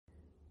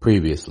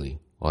Previously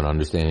on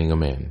Understanding a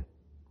Man.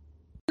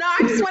 No, I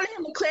just wanted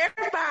him to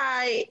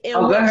clarify in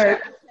go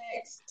ahead.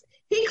 context.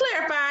 He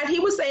clarified, he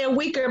was saying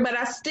weaker, but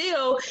I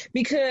still,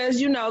 because,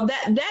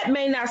 that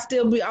may not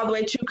still be all the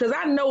way true, because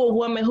I know a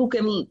woman who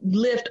can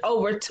lift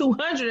over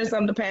 200 and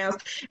something pounds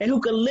and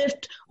who can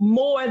lift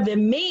more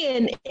than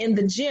men in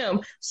the gym.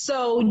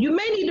 So you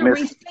may need to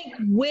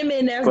rethink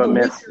women as the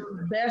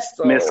weaker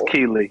vessel. Miss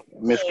Keeley.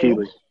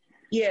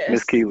 Yes.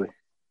 Miss Keeley.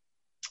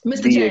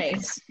 Mr.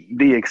 James.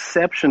 The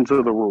exception to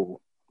the rule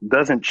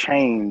doesn't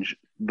change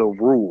the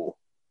rule.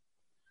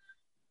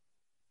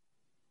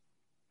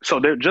 So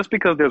just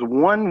because there's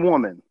one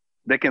woman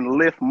that can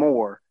lift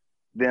more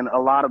than a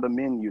lot of the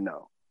men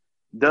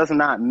does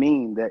not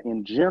mean that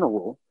in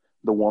general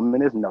the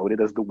woman is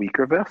noted as the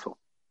weaker vessel.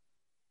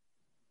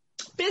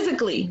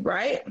 Physically,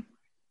 right?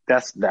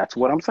 That's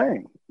what I'm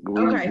saying.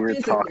 We're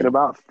talking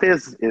about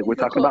we're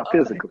talking about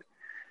physically.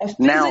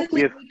 Now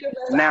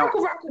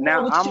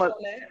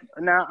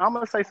I'm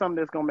gonna say something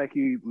that's gonna make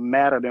you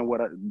madder than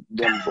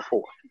than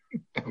before.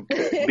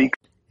 Okay.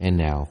 And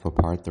now for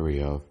part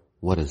 3 of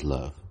What is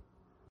Love?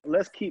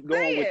 Let's keep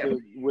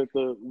going with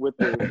the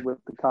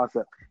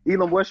concept.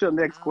 Elam, what's your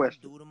next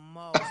question?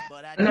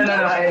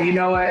 No. You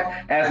know what?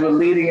 As we're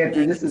leading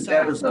into this is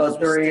episode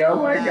 3.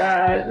 Oh my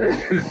God!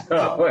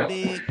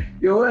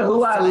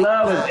 Who I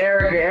love is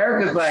Erica.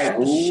 Erica's like,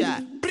 ooh.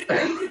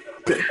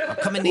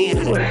 Coming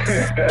in.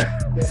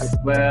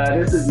 But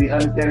this is the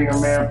Understanding a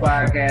Man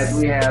podcast.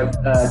 We have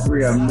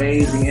 3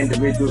 amazing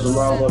individuals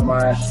along with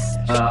my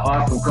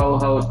awesome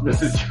co-host,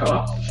 Mr.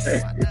 Charles.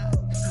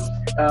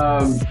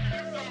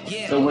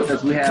 So with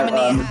us we have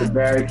Mr.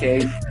 Barry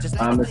Case,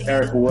 Miss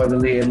Erica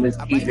Weatherly, and Miss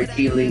Keisha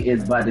Keeley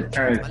is about to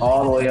turn it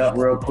all the way up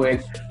real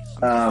quick.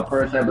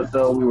 First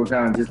episode we were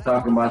kind of just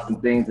talking about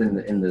some things in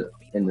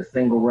the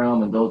single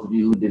realm, and those of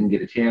you who didn't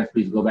get a chance,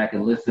 please go back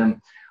and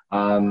listen.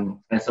 And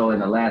so in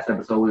the last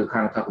episode, we were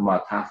kind of talking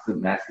about toxic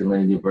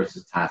masculinity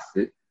versus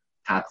toxic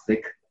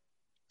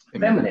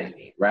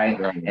femininity, right?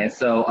 And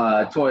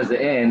so towards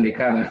the end, it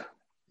kind of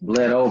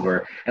bled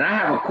over. And I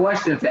have a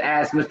question to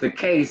ask Mr.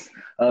 Case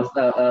of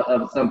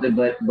something,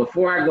 but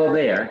before I go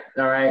there,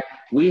 all right,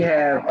 we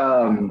have,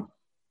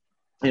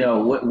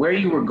 where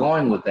you were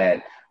going with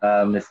that,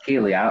 Miss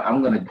Keeley.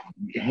 I'm going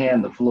to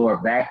hand the floor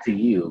back to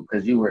you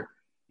because you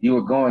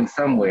were going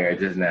somewhere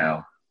just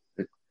now.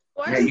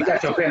 Yeah, you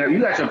got your pen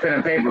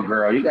and paper,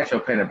 girl. You got your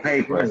pen and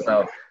paper.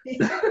 So it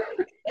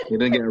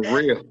didn't get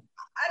real.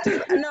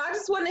 I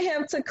just wanted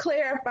him to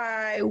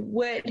clarify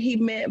what he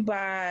meant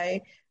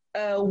by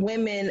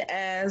women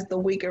as the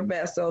weaker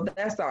vessel.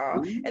 That's all.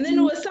 And then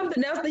there was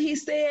something else that he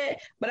said,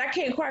 but I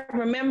can't quite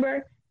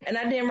remember, and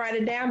I didn't write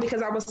it down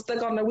because I was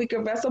stuck on the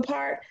weaker vessel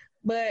part.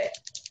 But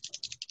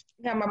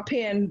I have my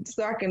pen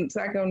so I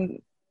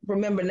can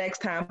remember next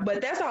time.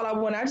 But that's all I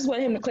want. I just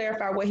want him to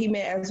clarify what he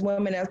meant as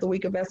women as the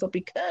weaker vessel,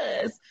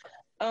 because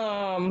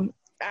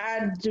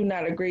I do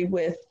not agree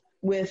with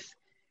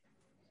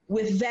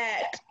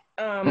that.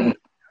 I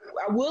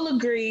will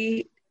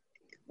agree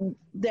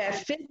that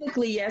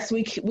physically, yes,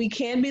 we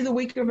can be the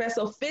weaker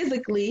vessel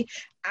physically.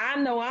 I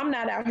know I'm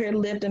not out here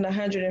lifting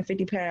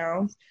 150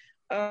 pounds,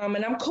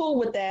 and I'm cool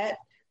with that.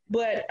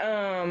 But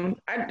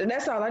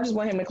that's all. I just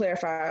want him to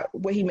clarify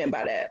what he meant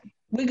by that.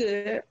 We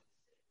good.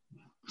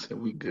 So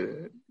we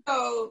good.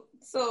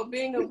 So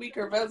being a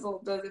weaker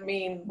vessel doesn't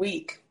mean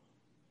weak.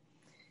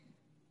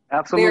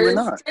 Absolutely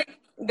not.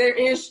 There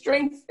is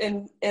strength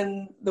in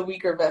the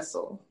weaker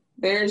vessel.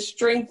 There is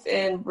strength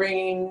in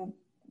bringing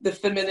the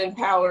feminine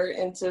power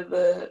into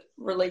the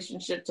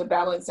relationship to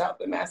balance out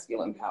the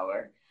masculine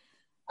power.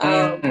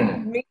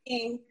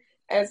 Me,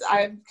 as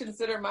I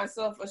consider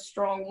myself a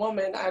strong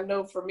woman, I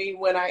know for me,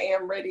 when I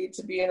am ready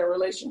to be in a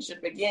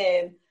relationship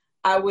again,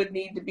 I would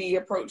need to be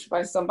approached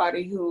by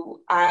somebody who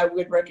I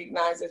would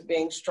recognize as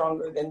being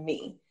stronger than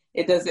me.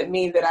 It doesn't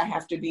mean that I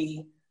have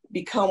to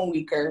become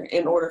weaker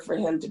in order for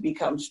him to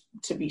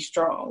be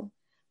strong.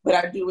 But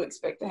I do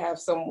expect to have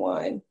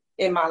someone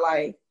in my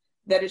life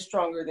that is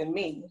stronger than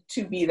me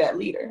to be that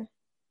leader.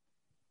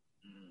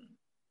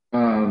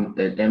 And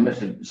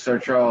Mr. Sir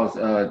Charles,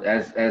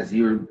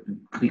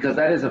 because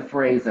that is a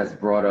phrase that's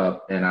brought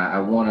up, and I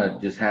want to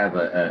just have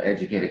an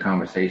educated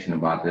conversation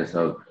about this.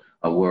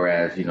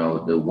 Whereas,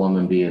 the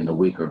woman being the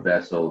weaker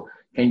vessel,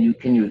 can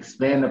you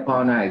expand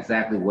upon that,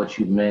 exactly what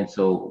you meant?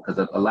 So,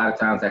 because a lot of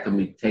times that can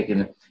be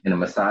taken in a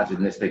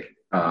misogynistic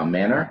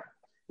manner.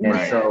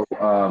 And so,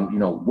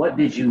 what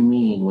did you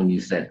mean when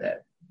you said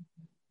that?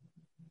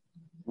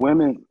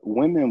 Women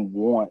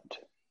want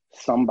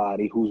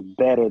somebody who's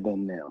better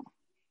than them.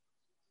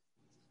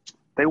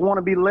 They want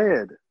to be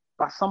led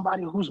by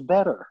somebody who's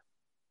better.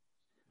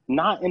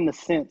 Not in the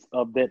sense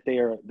of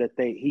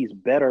he's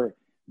better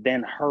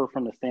than her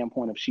from the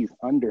standpoint of she's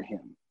under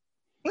him.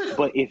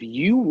 But if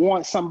you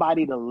want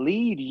somebody to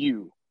lead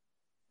you,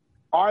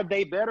 are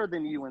they better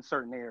than you in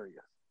certain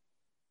areas?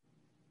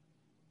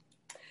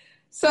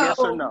 So, yes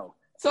or no?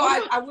 So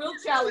I will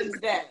challenge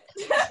that.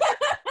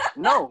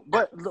 No,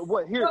 but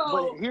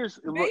here's.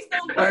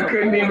 I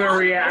couldn't even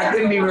react. I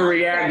couldn't even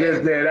react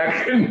just then.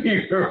 I couldn't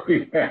even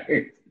react.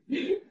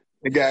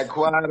 It got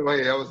quiet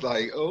away. I was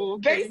like, oh,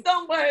 okay.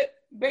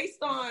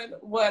 Based on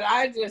what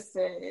I just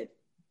said,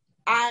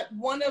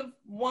 one of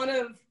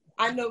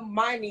I know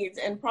my needs,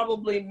 and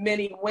probably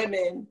many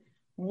women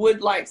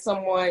would like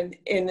someone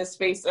in the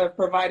space of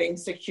providing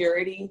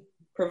security,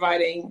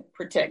 providing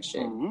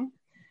protection,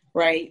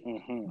 right?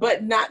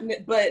 But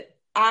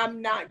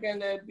I'm not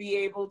gonna be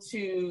able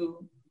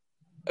to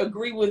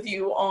agree with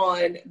you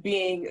on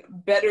being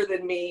better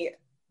than me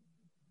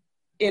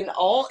in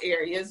all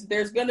areas.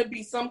 There's gonna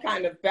be some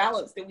kind of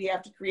balance that we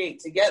have to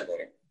create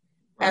together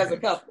as a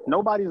couple.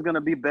 Nobody's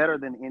gonna be better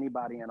than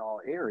anybody in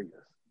all areas.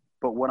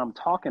 But what I'm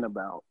talking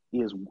about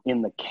is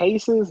in the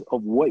cases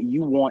of what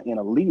you want in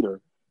a leader,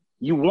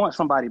 you want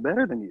somebody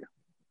better than you.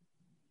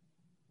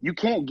 You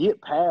can't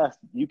get past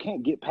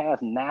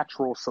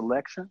natural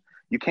selection.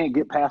 You can't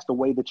get past the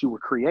way that you were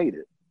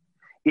created.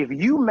 If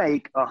you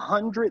make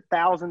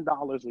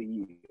 $100,000 a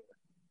year,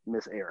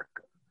 Miss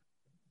Erica,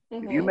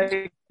 if you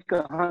make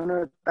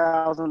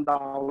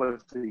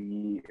 $100,000 a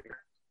year,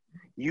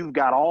 you've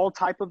got all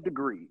type of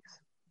degrees.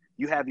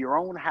 You have your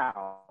own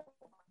house,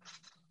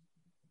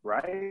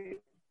 right?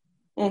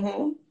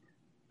 To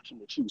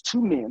choose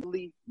two men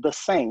the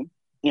same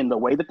in the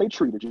way that they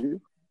treated you,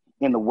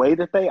 in the way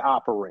that they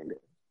operated,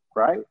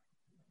 right?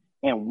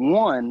 And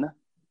one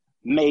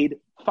made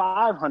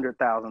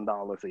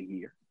 $500,000 a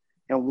year,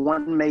 and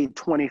one made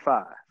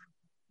 25.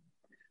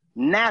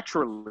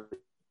 Naturally,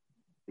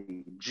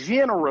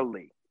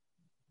 generally,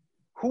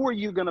 who are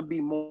you going to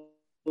be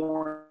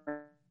more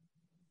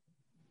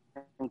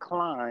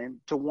inclined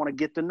to want to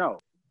get to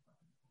know?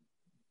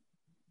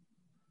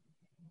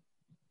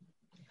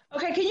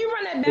 Okay, can you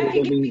run that back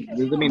again?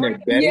 Does it mean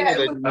that better? Yeah.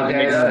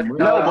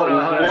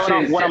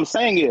 What I'm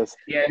saying is,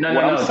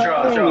 Charles,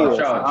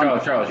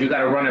 you got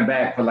to run it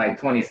back for like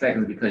 20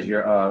 seconds because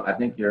you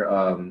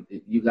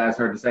guys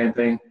heard the same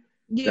thing.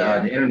 Yeah.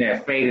 The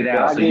internet faded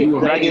out.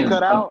 Did I get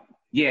cut out?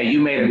 Yeah,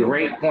 you made a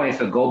great point.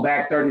 So go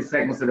back 30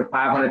 seconds to the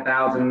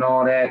 500,000 and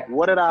all that.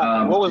 What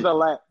was the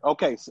last?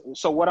 Okay,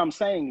 so what I'm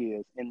saying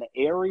is, in the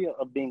area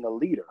of being a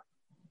leader,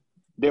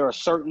 there are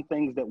certain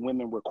things that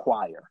women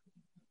require.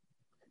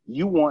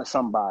 You want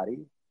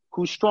somebody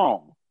who's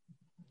strong.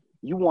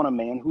 You want a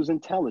man who's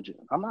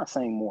intelligent. I'm not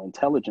saying more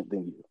intelligent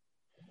than you,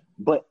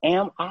 but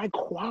am I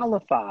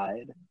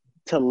qualified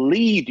to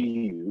lead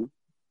you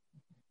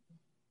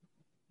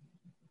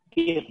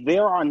if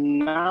there are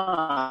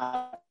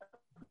not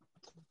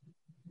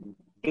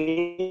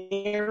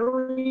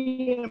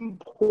very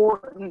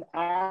important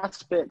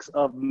aspects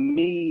of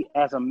me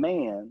as a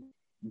man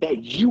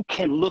that you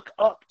can look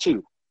up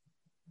to?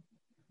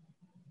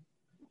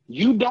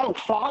 You don't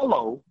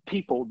follow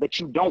people that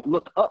you don't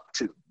look up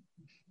to.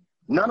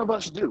 None of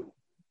us do.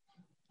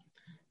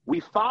 We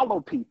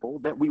follow people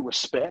that we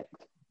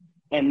respect,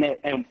 and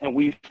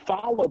we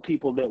follow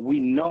people that we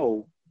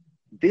know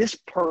this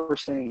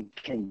person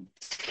can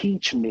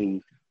teach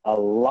me a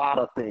lot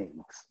of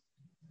things.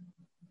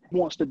 He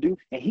wants to do,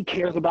 and he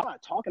cares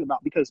about talking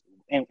about, because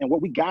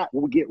what we get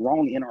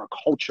wrong in our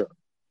culture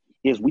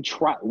is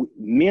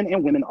men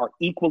and women are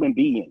equal in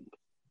being.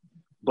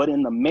 But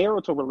in the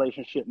marital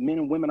relationship, men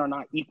and women are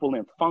not equal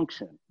in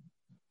function.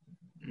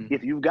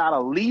 If you've got a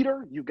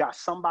leader, you've got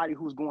somebody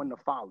who's going to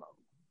follow.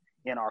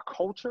 In our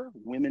culture,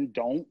 women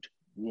don't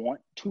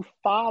want to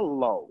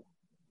follow.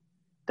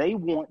 They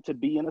want to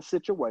be in a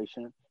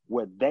situation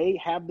where they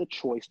have the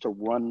choice to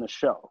run the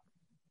show.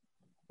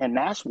 And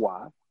that's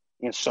why,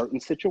 in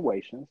certain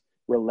situations,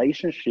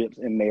 relationships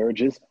and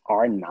marriages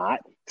are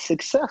not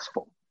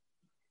successful.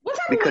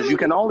 Because you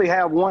can only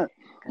have one.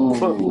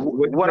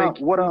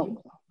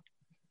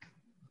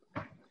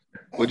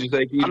 What'd you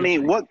say, Keith? I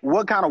mean,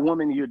 what kind of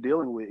woman you're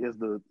dealing with is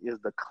the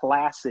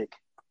classic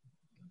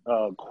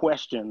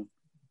question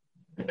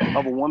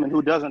of a woman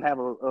who doesn't have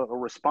a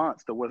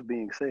response to what's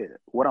being said.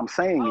 What I'm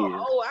saying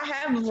is, I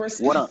have a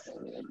response.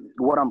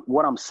 What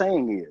I'm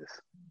saying is,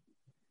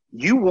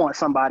 you want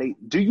somebody.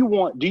 Do you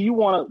want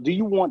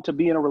to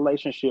be in a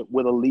relationship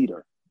with a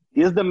leader?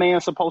 Is the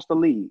man supposed to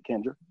lead,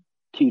 Kedra?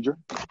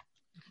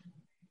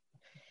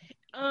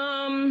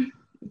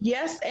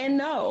 Yes and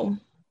no.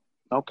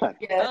 Okay.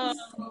 Yes.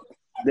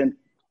 Then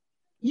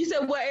you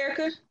said what,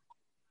 Erica?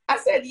 I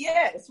said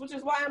yes, which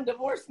is why I'm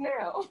divorced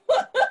now.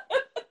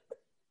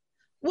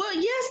 Well,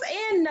 yes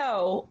and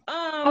no.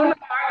 No,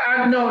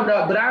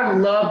 but I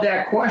love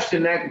that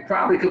question. That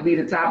probably could be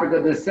the topic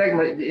of this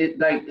segment.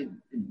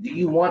 Do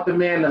you want the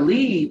man to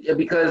lead?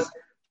 Because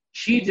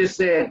she just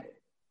said,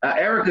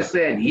 Erica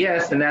said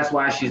yes, and that's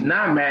why she's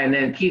not married. And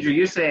then Kedra,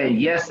 you're saying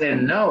yes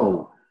and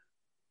no.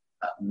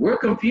 We're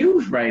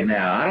confused right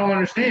now. I don't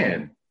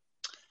understand.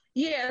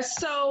 Yeah,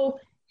 so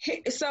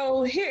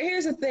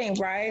here's the thing,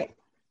 right?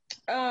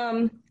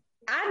 I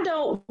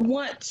don't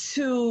want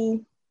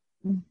to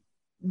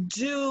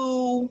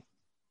do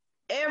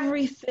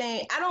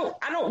everything. I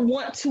don't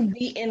want to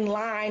be in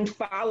line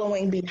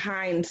following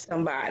behind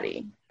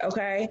somebody.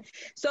 Okay,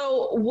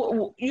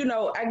 so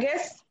I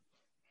guess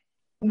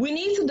we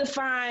need to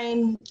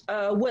define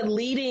what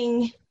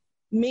leading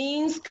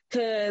means,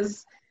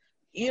 because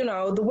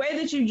the way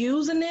that you're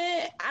using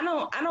it, I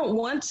don't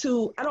want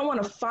to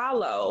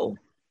follow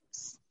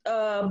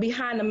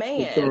behind the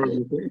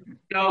man.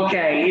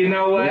 Okay, you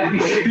know what?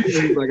 You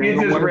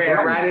just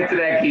ran right into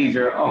that,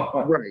 Keidra.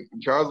 Oh. Right.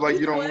 Charles, like,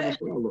 you don't want to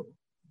follow.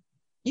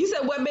 You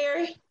said what,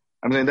 Barry?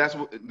 I mean,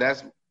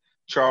 that's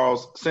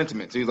Charles'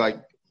 sentiments. He's like,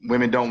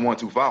 women don't want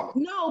to follow.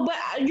 No, but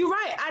you're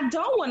right. I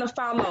don't want to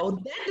follow.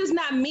 That does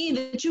not mean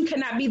that you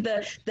cannot be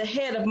the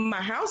head of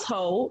my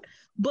household.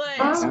 But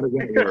how does that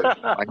work?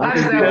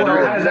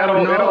 That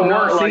don't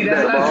work like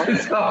that.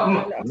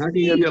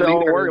 It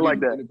don't work like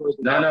that.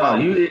 No,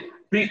 you did.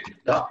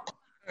 No.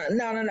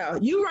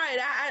 You're right.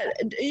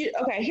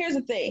 Okay, here's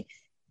the thing.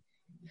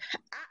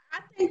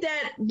 I think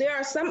that there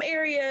are some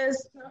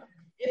areas.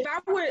 If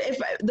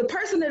the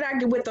person that I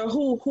get with or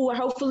who I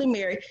hopefully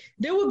marry,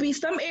 there would be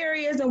some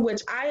areas in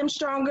which I am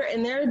stronger,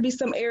 and there would be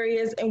some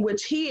areas in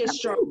which he is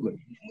stronger.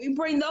 We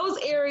bring those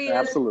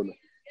areas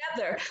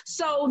together.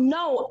 So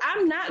no,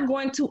 I'm not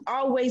going to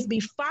always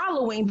be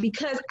following,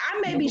 because I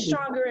may be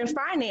stronger in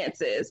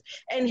finances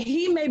and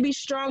he may be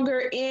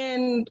stronger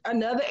in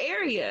another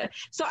area.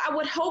 So I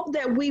would hope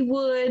that we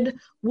would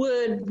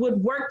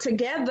work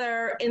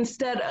together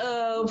instead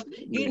of,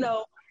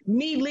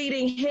 me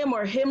leading him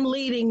or him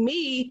leading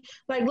me.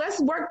 Like,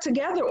 let's work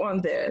together on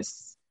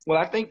this. Well,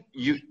 I think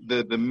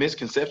the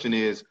misconception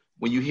is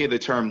when you hear the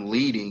term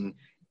leading,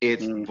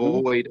 it's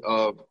void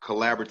of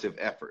collaborative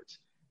efforts.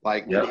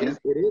 Like, it is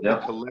a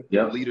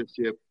collective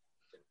leadership,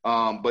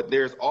 but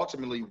there's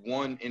ultimately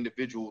one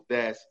individual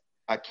that's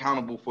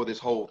accountable for this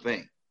whole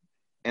thing.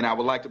 And I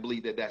would like to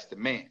believe that that's the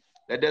man.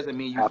 That doesn't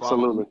mean you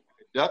follow a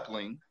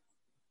duckling.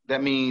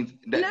 That means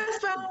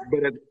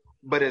that,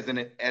 but as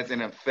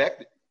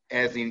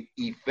an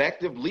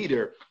effective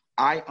leader,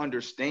 I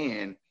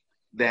understand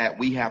that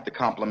we have to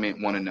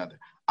complement one another.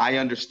 I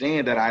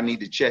understand that I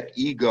need to check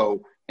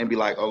ego and be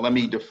like, oh, let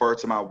me defer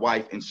to my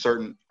wife in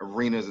certain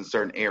arenas, in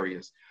certain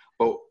areas.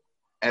 But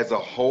as a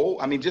whole,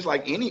 I mean, just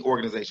like any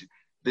organization,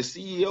 the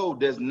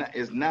CEO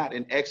is not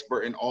an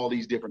expert in all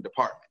these different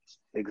departments.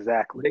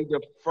 Exactly. They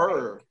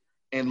defer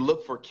and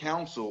look for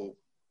counsel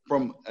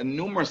from a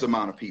numerous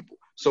amount of people.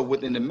 So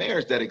within the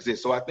marriage that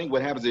exists. So I think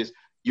what happens is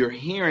you're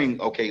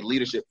hearing, okay,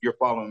 leadership, you're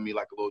following me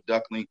like a little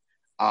duckling.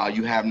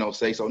 You have no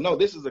say. So no,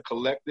 this is a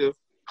collective,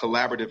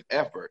 collaborative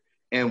effort.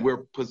 And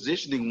we're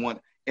positioning one.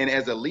 And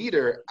as a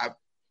leader,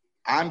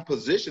 I'm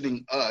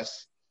positioning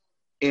us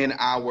in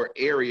our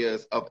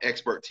areas of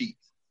expertise.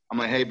 I'm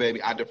like, hey,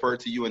 baby, I defer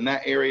to you in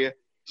that area.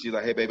 She's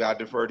like, hey, baby, I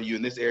defer to you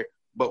in this area.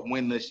 But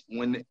when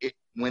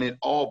it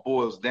all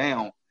boils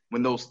down,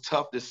 when those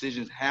tough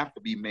decisions have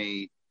to be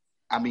made,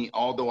 I mean,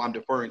 although I'm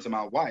deferring to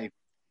my wife,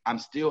 I'm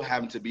still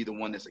having to be the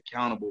one that's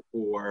accountable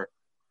for,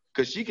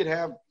 because she could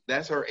have,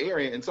 that's her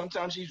area. And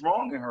sometimes she's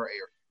wrong in her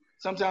area.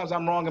 Sometimes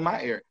I'm wrong in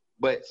my area.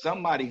 But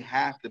somebody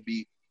has to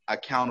be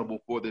accountable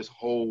for this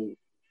whole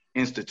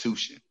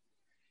institution.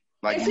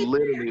 Like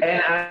literally.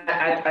 And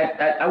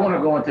I want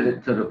to go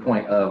into the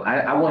point of,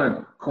 I want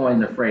to coin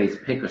the phrase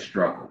pick a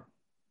struggle,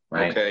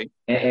 right? Okay.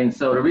 And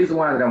so the reason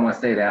why I want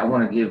to say that, I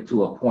want to give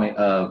to a point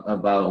of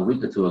about a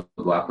week or two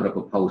ago, I put up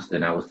a post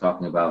and I was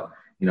talking about,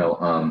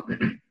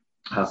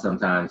 how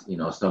sometimes,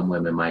 some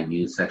women might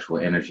use sexual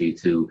energy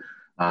to,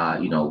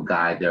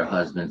 guide their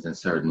husbands in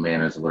certain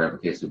manners or whatever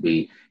the case would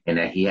be, and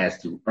that he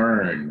has to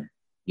earn,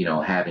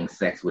 having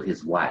sex with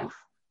his wife,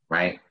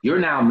 right? You're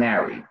now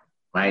married,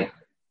 right?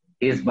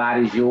 His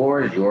body's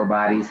yours, your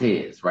body's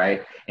his,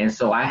 right? And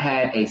so I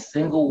had a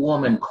single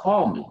woman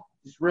call me,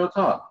 just real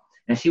talk.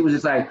 And she was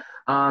just like,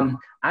 I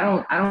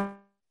don't know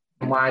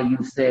why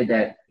you said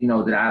that,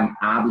 that I'm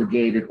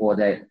obligated or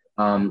that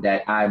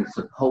that I'm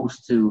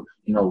supposed to,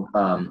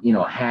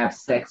 have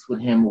sex with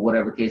him or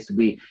whatever the case would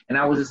be. And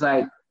I was just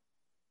like,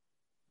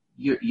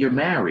 you're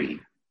married.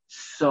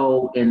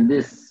 So in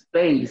this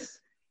space,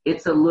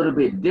 it's a little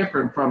bit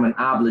different from an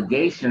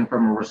obligation,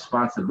 from a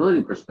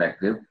responsibility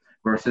perspective,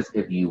 versus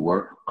if you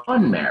were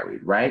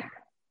unmarried, right?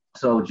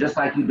 So just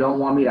like you don't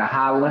want me to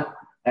holler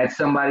at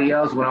somebody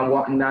else when I'm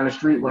walking down the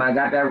street when I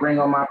got that ring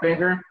on my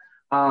finger,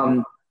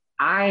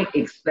 I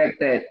expect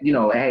that,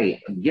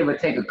 hey, give or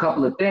take a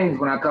couple of things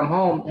when I come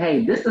home.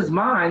 Hey, this is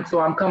mine,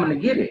 so I'm coming to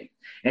get it.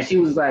 And she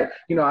was like,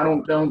 I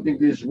don't think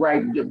this is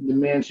right. The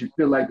man should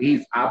feel like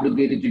he's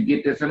obligated to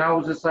get this. And I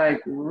was just like,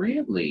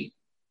 really?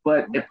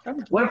 But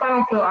what if I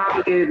don't feel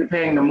obligated to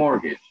paying the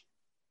mortgage?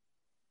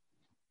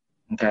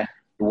 Okay.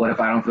 What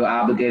if I don't feel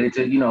obligated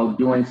to,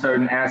 doing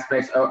certain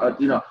aspects of,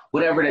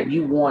 whatever that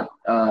you want,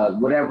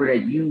 whatever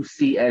that you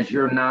see as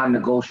your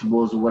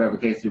non-negotiables or whatever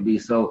the case would be.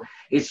 So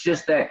it's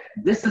just that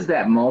this is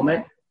that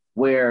moment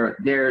where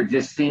there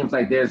just seems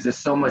like there's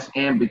just so much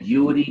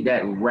ambiguity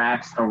that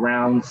wraps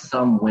around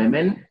some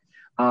women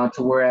to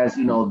whereas,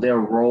 their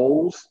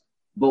roles.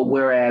 But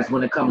whereas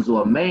when it comes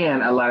to a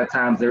man, a lot of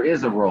times there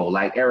is a role,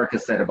 like Erica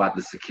said about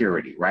the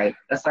security, right?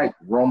 That's like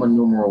Roman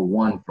numeral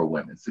 1 for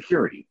women,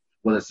 security.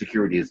 Whether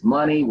security is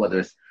money, whether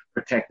it's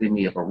protecting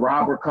me if a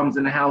robber comes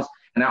in the house.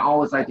 And I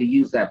always like to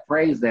use that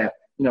phrase that,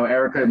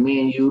 Erica,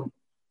 me and you,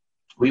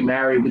 we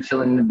married, we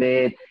chilling in the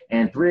bed,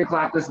 and 3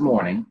 o'clock this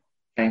morning,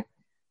 okay,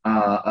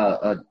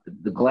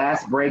 the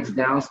glass breaks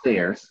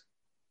downstairs.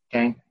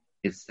 Okay,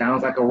 it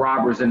sounds like a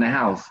robber's in the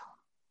house.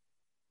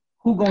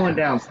 Who going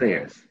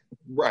downstairs?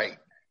 Right.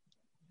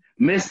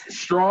 Miss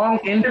Strong,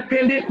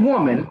 independent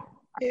woman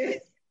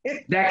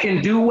that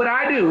can do what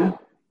I do.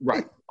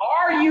 Right.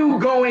 Are you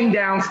going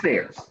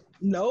downstairs?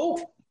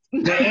 Nope.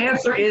 The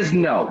answer is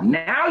no.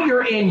 Now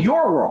you're in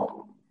your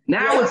role.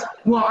 Now it's,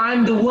 well,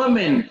 I'm the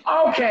woman.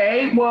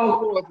 Okay,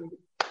 well,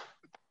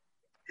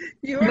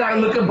 you got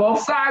to look at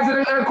both sides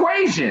of the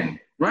equation,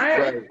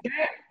 right?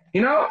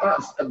 You know,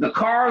 the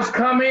car's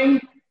coming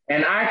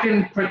and I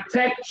can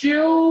protect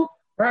you.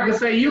 Or I can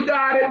say, you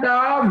got it,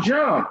 dog,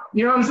 jump.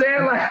 You know what I'm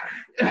saying?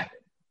 Like,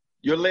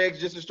 your leg's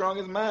just as strong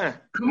as mine.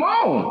 Come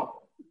on.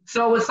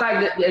 So it's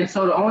like, and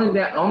so the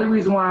only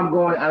reason why I'm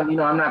going,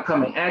 I'm not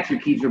coming at you,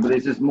 Keisha, but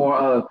it's just more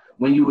of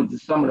when you would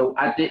just some of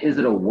the, is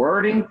it a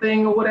wording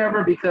thing or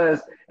whatever?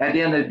 Because at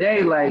the end of the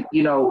day, like,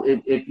 you know,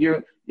 if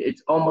you're,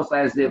 it's almost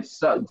as if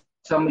some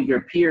of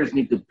your peers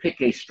need to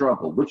pick a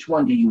struggle. Which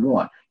one do you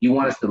want? You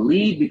want us to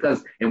lead?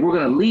 Because if we're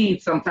going to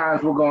lead,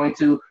 sometimes we're going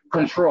to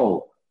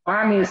control.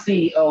 Find me a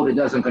CEO that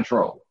doesn't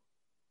control.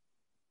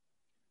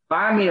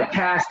 Find me a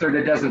pastor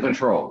that doesn't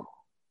control.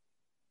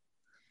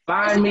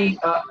 Find me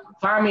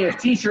a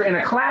teacher in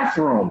a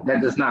classroom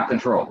that does not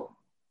control.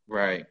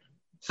 Right.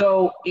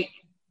 So,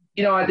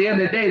 you know, at the end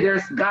of the day, there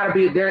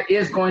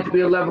is going to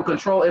be a level of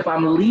control if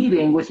I'm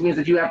leading, which means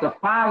that you have to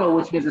follow,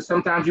 which means that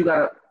sometimes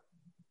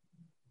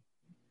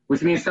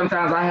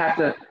sometimes I have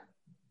to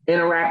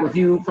interact with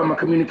you from a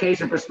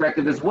communication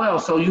perspective as well.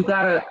 So you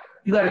gotta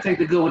take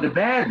the good with the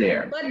bad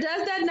there. But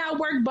does that not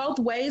work both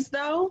ways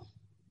though?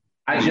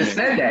 I just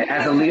said that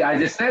as a leader. I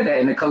just said that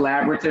in a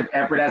collaborative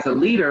effort as a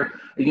leader.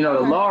 You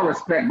know, the law of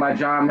respect by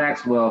John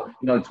Maxwell.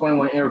 You know,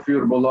 21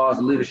 irrefutable laws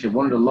of leadership.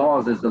 One of the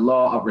laws is the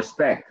law of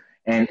respect,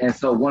 and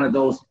so one of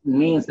those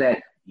means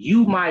that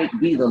you might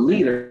be the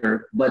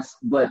leader, but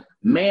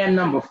man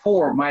number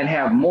 4 might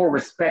have more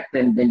respect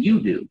than you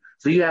do.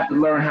 So you have to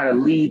learn how to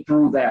lead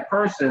through that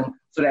person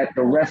so that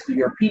the rest of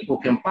your people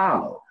can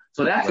follow.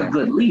 So that's a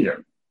good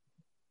leader,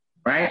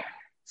 right?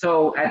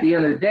 So at the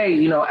end of the day,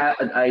 you know,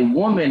 a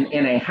woman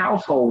in a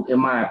household, in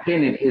my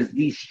opinion, is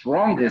the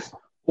strongest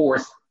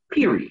force,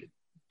 period.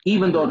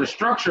 Even though the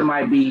structure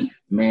might be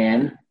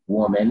man,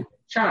 woman,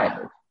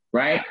 child,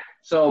 right?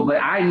 So, but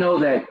I know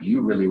that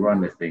you really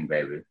run this thing,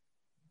 baby,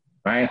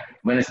 right?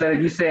 When instead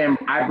of you saying,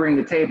 I bring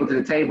the table to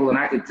the table and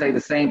I could say the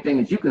same thing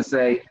as you can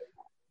say,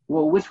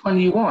 well, which one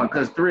do you want?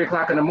 Because 3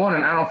 o'clock in the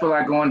morning, I don't feel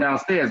like going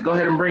downstairs. Go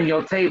ahead and bring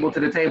your table to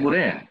the table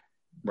then.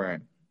 Right.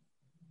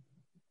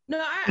 No,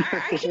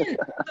 I can.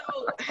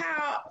 So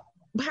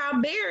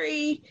how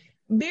Barry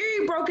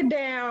broke it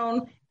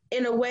down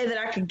in a way that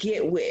I could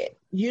get with.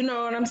 You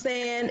know what I'm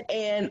saying?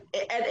 And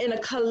in a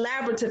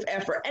collaborative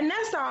effort. And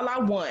that's all I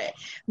want.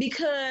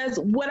 Because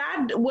what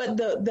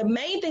the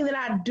main thing that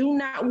I do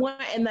not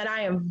want and that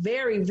I am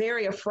very,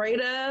 very afraid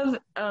of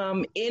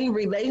in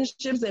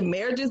relationships and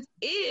marriages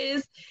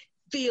is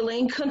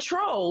feeling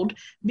controlled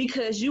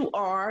because you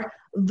are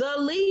the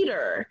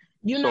leader.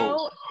 You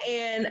know,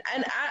 and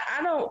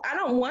I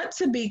don't want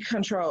to be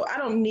controlled. I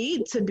don't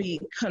need to be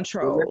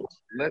controlled.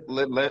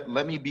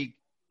 Let me be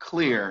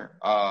clear,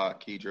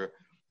 Kedra.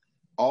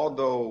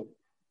 Although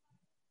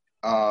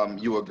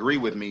you agree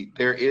with me,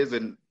 there is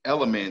an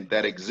element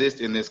that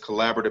exists in this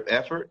collaborative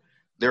effort.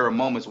 There are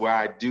moments where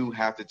I do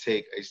have to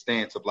take a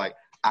stance of like,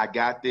 I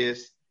got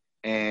this,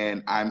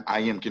 and I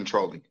am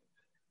controlling.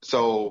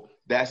 So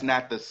that's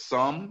not the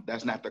sum.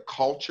 That's not the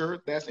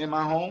culture that's in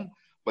my home.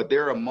 But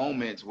there are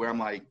moments where I'm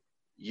like,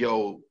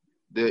 yo,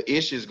 the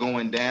ish is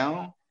going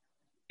down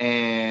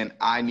and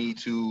I need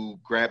to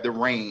grab the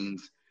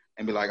reins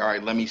and be like, all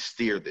right, let me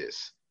steer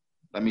this.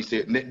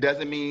 It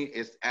doesn't mean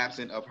it's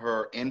absent of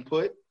her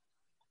input.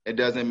 It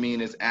doesn't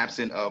mean it's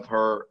absent of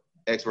her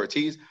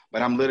expertise,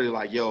 but I'm literally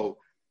like, yo,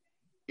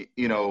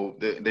 you know,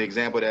 the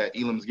example that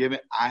Elam's given,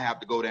 I have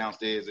to go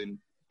downstairs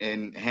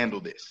and handle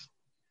this.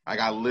 Like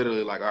I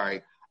literally like, all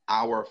right,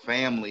 our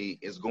family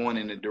is going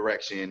in a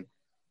direction.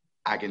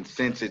 I can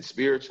sense it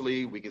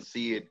spiritually. We can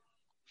see it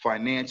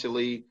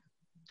financially.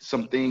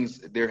 Some things,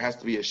 there has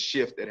to be a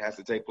shift that has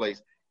to take place.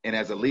 And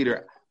as a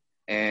leader,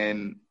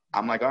 and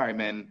I'm like, all right,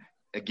 man,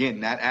 again,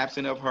 not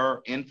absent of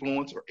her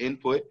influence or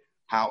input.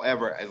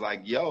 However, it's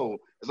like, yo,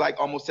 it's like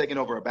almost taking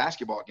over a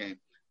basketball game.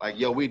 Like,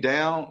 yo, we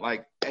down.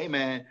 Like, hey,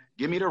 man,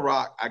 give me the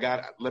rock.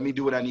 Let me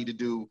do what I need to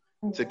do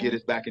to get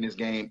us back in this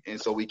game. And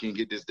so we can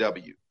get this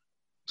W.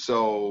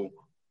 So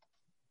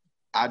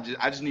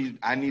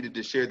I needed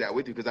to share that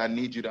with you because I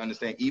need you to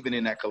understand, even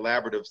in that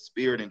collaborative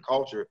spirit and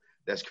culture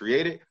that's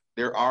created,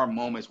 there are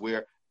moments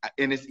where,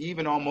 and it's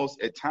even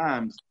almost at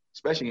times,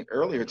 especially in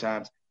earlier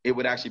times, it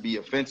would actually be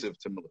offensive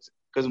to Melissa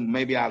because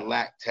maybe I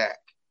lacked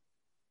tact.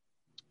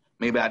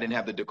 Maybe I didn't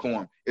have the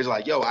decorum. It's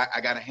like, yo, I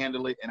got to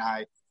handle it, and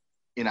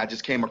I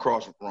just came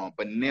across wrong.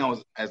 But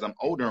now as I'm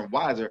older and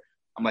wiser,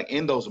 I'm like,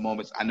 in those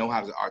moments, I know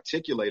how to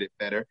articulate it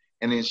better.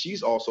 And then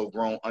she's also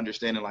grown,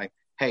 understanding like,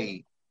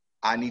 hey,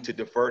 I need to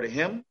defer to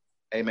him.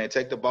 Hey, man,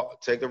 take the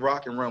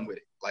rock and run with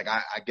it. Like,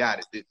 I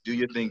got it. Do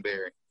your thing,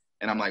 Barry.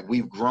 And I'm like,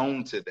 we've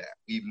grown to that.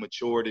 We've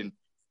matured and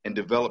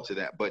developed to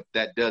that. But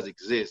that does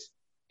exist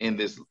in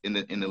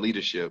the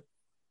leadership.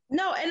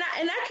 No, and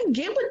I can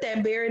get with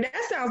that, Barry. That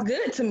sounds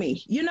good to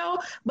me,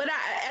 But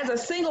as a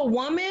single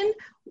woman,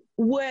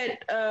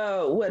 what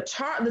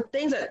Charles,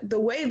 the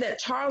way that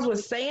Charles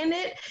was saying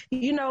it,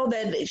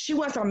 that she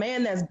wants a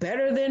man that's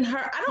better than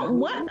her. I don't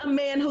want a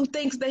man who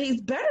thinks that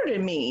he's better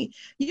than me.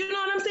 You know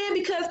what I'm saying?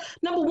 Because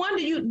number one,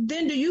 do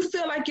you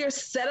feel like you're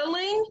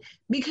settling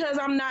because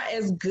I'm not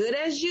as good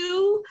as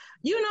you?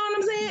 You know what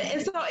I'm saying?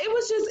 And so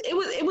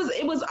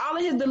it was all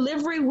in his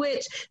delivery,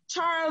 which,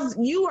 Charles,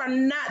 you are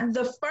not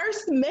the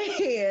first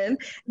man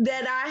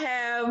that I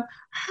have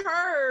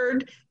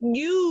heard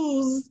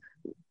use,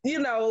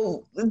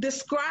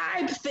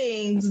 describe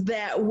things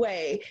that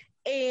way.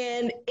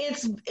 And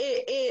as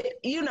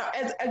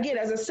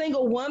a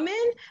single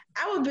woman,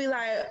 I would be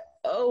like,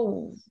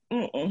 oh,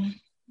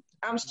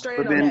 I'm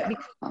straight on that.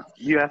 Because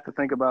you have to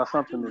think about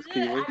something that's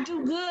key. I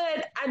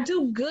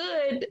do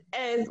good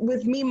as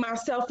with me,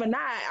 myself, and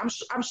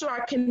I'm sure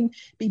I can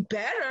be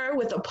better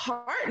with a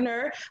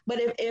partner. But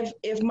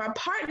if my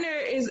partner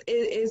is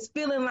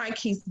feeling like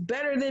he's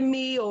better than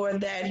me, or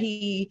that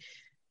he,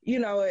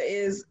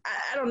 is,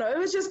 I don't know. It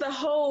was just the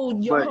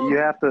whole. You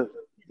have to.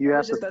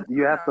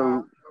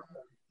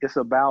 It's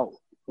about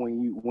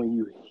when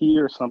you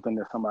hear something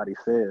that somebody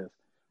says.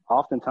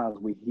 Oftentimes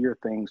we hear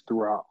things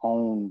through our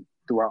own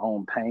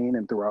pain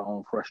and through our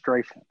own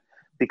frustration.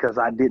 Because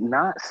I did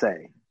not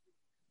say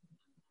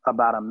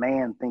about a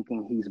man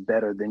thinking he's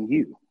better than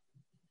you.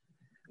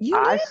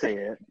 I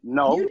said,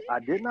 no, I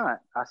did not.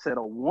 I said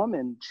a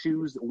woman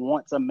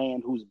wants a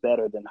man who's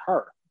better than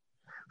her.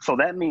 So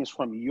that means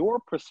from your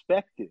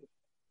perspective,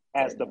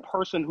 as the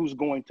person who's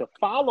going to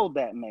follow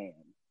that man,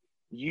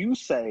 you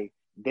say,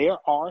 there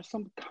are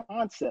some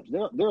concepts,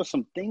 there are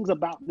some things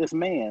about this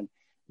man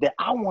that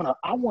I want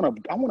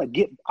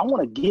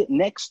to get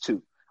next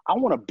to. I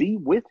want to be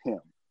with him.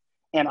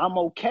 And I'm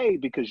okay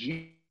because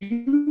you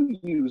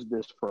use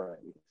this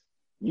phrase.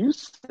 You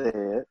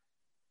said,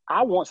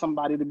 I want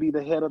somebody to be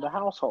the head of the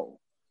household.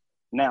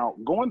 Now,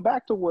 going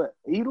back to what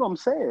Elam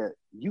said,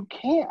 you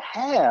can't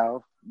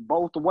have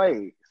both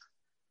ways.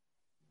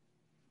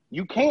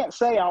 You can't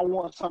say, I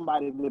want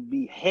somebody to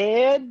be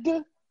head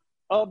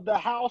of the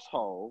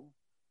household,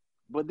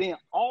 but then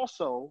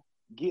also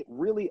get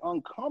really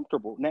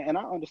uncomfortable. Now, and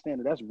I understand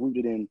that that's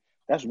rooted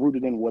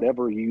in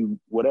whatever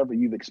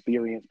you've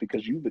experienced,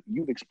 because you've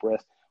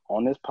expressed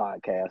on this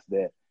podcast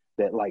that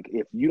like,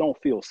 if you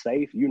don't feel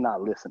safe, you're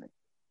not listening.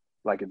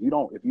 Like, if you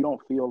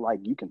don't feel like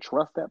you can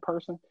trust that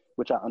person,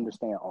 which I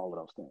understand all of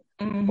those things.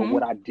 Mm-hmm. But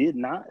what I did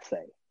not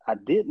say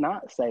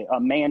a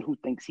man who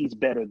thinks he's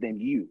better than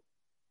you.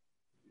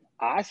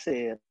 I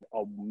said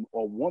a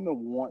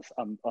woman wants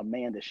a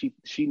man that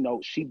she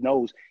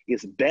knows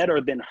is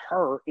better than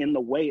her in the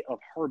way of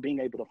her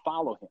being able to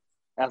follow him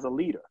as a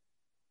leader.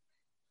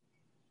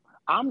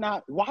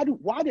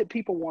 Why did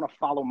people want to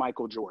follow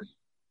Michael Jordan?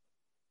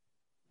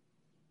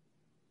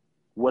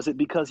 Was it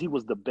because he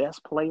was the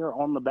best player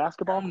on the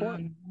basketball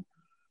court?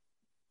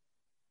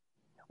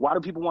 Why do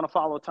people want to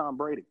follow Tom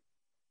Brady?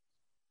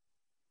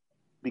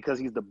 Because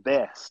he's the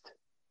best.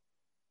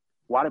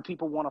 Why do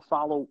people want to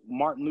follow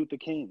Martin Luther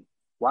King?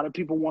 Why do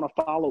people want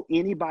to follow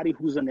anybody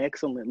who's an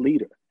excellent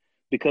leader?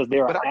 Because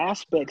there are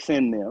aspects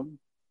in them.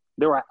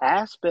 There are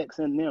aspects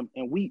in them,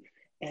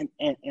 and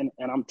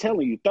I'm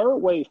telling you, third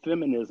wave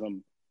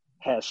feminism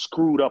has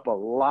screwed up a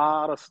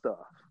lot of stuff.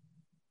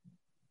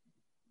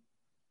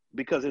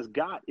 Because it's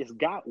got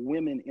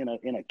women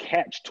in a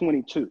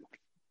catch-22.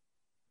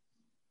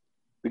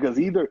 Because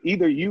either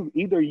you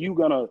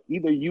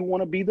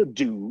want to be the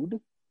dude,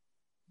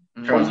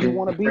 or you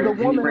want to be the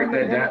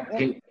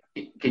woman.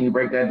 Can you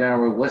break that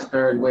down? What's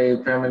third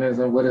wave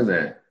feminism? What is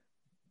that?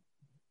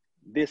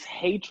 This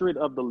hatred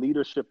of the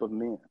leadership of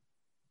men.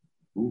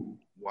 Ooh,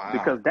 wow.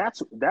 Because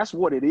that's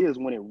what it is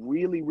when it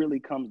really,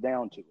 really comes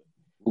down to it.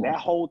 Ooh. That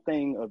whole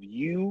thing of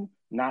you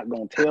not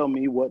gonna tell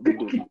me what to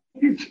do.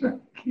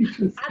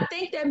 I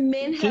think that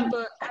men have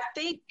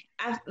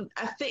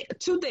I think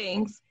two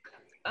things.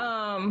 Wait,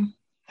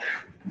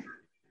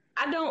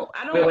 hold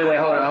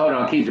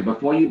on, Keisha.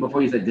 Before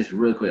you said this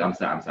real quick, I'm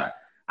sorry.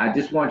 I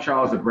just want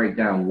Charles to break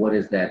down what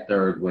is that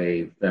third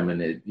wave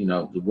feminine.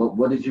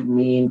 What did you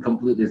mean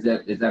completely? Is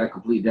that a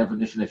complete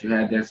definition that you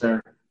had there,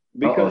 sir?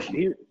 Because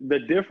the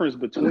difference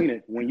between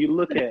it, when you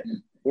look at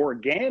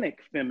organic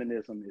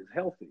feminism, is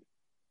healthy.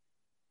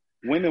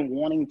 Women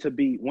want to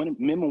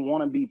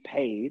be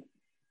paid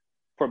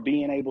for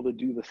being able to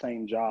do the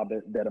same job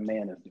that a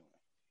man is doing,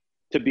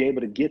 to be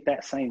able to get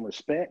that same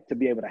respect, to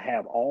be able to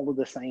have all of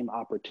the same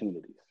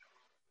opportunities.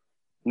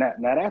 Now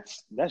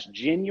that's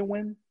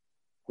genuine,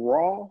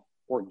 raw,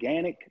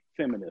 organic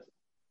feminism.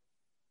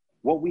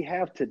 What we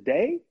have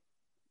today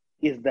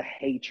is the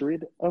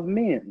hatred of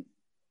men.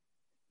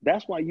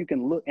 That's why you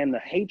can look, and the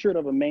hatred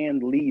of a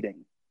man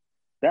leading.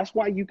 That's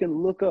why you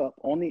can look up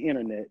on the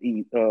internet,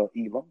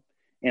 Eva,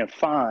 and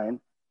find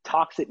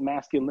toxic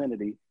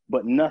masculinity,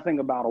 but nothing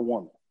about a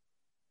woman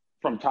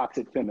from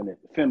toxic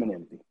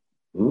femininity.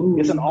 Ooh.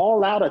 It's an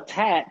all-out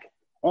attack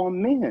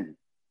on men.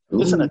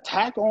 It's an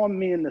attack on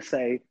men to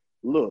say,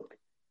 look,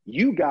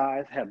 you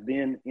guys have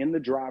been in the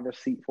driver's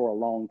seat for a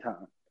long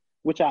time,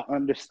 which I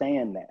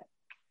understand that.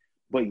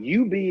 But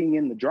you being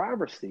in the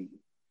driver's seat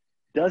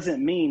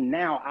doesn't mean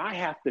now I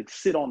have to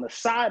sit on the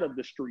side of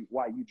the street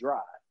while you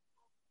drive.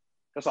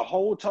 That's a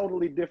whole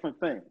totally different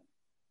thing.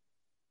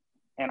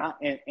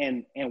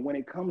 And when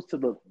it comes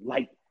to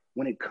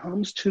when it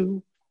comes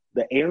to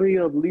the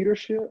area of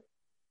leadership,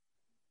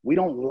 we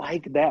don't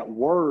like that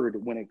word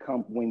when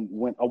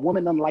a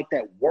woman doesn't like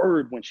that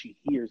word when she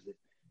hears it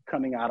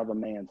coming out of a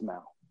man's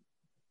mouth,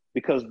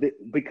 because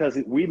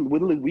we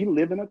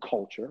live in a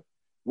culture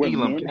where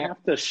men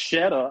have to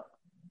shut up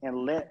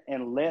and let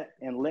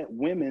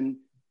women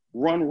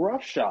run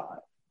roughshod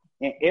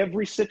in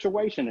every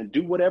situation and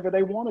do whatever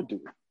they want to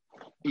do.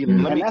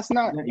 And that's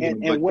not.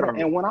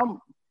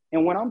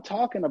 And when I'm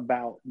talking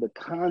about the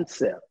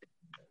concept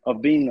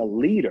of being a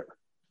leader,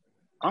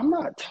 I'm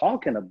not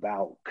talking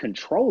about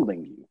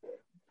controlling you.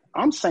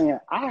 I'm saying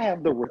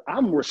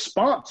I'm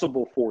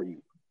responsible for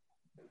you.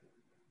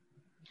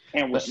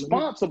 And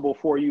responsible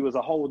for you is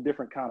a whole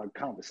different kind of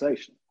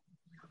conversation.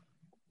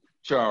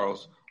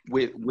 Charles,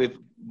 with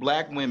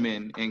Black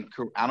women, and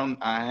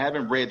I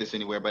haven't read this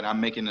anywhere, but I'm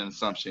making an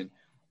assumption,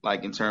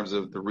 like in terms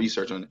of the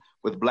research on it,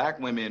 with Black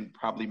women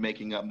probably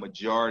making up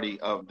majority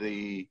of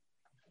the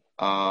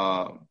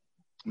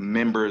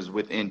members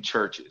within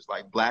churches.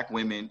 Like Black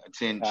women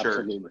attend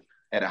church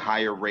at a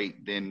higher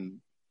rate than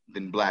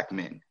Black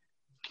men.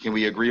 Can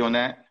we agree on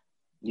that?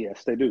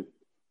 Yes, they do.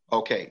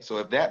 Okay, so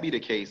if that be the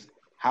case,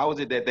 how is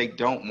it that they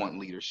don't want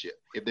leadership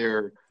if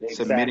they're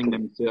submitting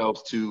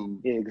themselves to?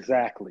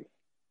 Exactly.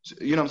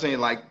 You know what I'm saying?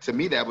 Like, to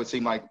me, that would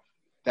seem like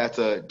that's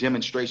a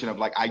demonstration of,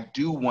 like, I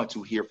do want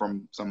to hear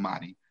from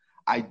somebody.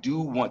 I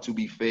do want to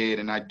be fed,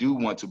 and I do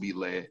want to be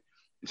led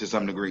to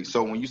some degree.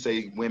 So when you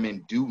say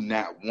women do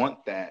not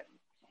want that,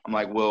 I'm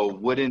like, well,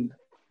 wouldn't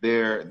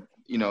their,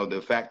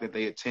 the fact that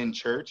they attend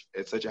church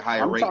at such a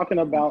higher rate?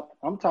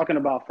 I'm talking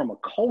about from a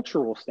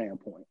cultural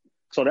standpoint.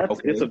 So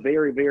it's a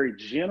very, very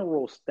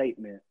general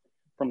statement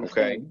from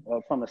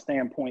the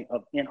standpoint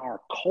of, in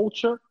our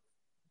culture,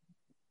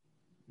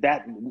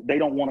 that they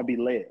don't want to be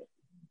led.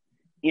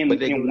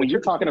 When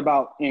you're talking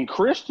about in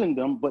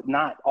Christendom, but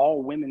not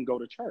all women go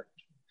to church.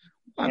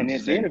 And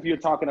then if you're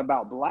talking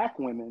about Black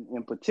women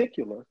in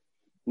particular,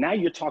 now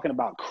you're talking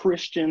about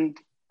Christian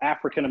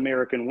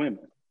African-American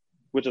women,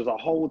 which is a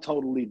whole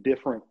totally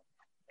different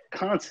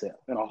concept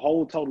and a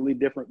whole totally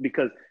different,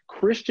 because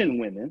Christian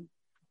women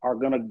are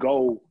going to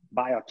go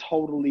by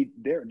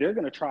they're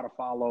going to try to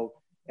follow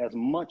as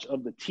much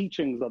of the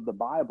teachings of the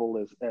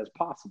Bible as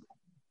possible.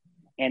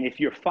 And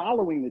if you're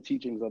following the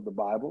teachings of the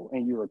Bible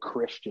and you're a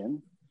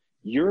Christian,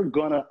 you're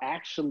going to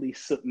actually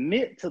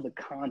submit to the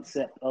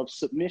concept of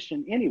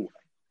submission anyway.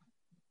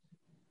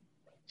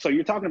 So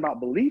you're talking about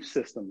belief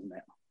systems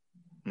now.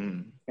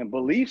 And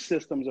belief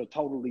systems are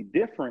totally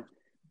different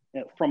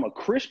from a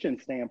Christian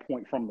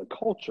standpoint from the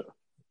culture.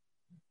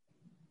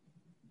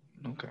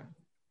 Okay.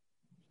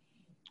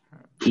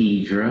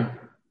 Keidra.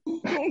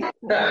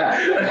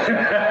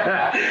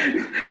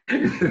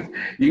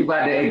 You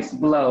about to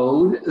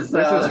explode. So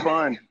this is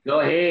fun.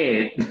 Go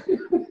ahead.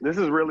 This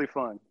is really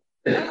fun.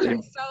 Okay,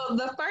 so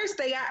the first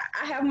thing,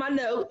 I have my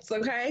notes,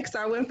 okay,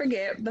 so I wouldn't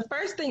forget. The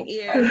first thing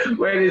is...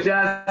 Where did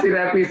y'all see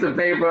that piece of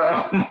paper?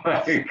 Oh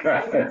my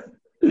God.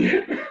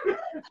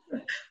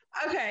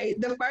 Okay,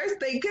 the first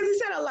thing, because he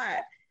said a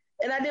lot,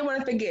 and I didn't want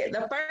to forget.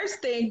 The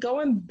first thing,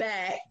 going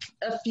back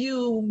a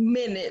few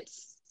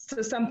minutes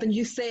to something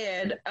you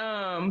said,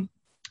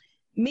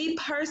 me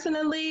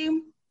personally,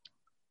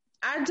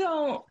 I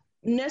don't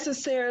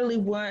necessarily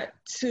want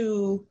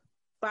to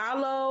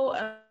follow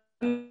a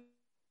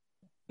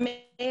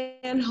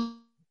man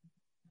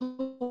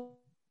who...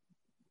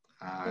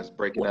 it's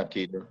breaking up,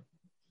 Keidra.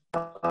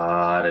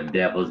 The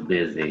devil's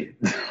busy.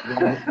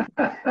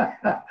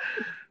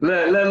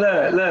 Look.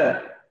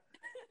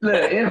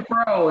 It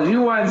froze.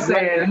 You weren't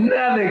saying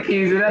nothing,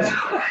 Keisha. That's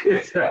why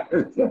it's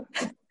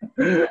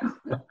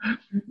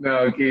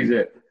No,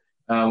 Keisha.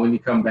 When you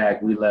come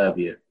back, we love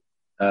you.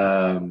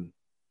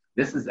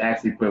 This is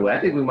actually pretty well. I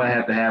think we might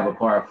have to have a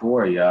part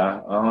 4,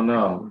 y'all. I don't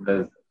know.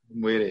 Because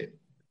with it.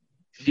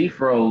 She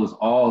froze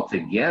all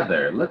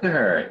together. Look at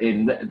her.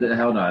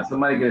 Hold on.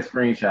 Somebody get a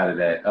screenshot of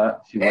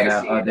that. She went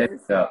out. Oh, there you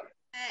go.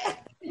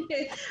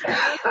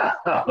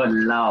 Oh,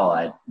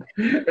 Lord.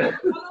 I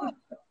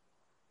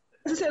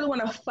necessarily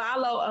want to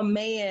follow a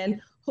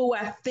man who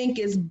I think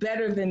is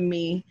better than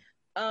me.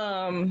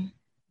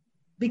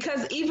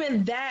 Because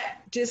even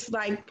that just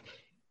like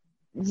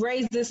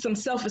raises some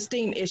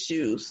self-esteem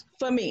issues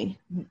for me.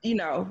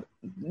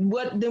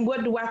 What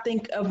do I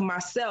think of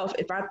myself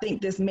if I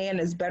think this man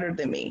is better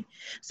than me?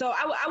 So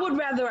I would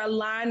rather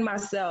align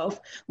myself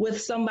with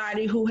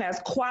somebody who has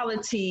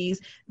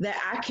qualities that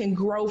I can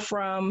grow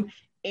from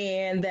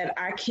and that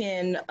I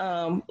can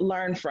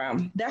learn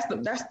from.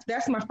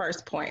 That's my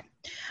first point.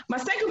 My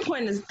second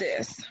point is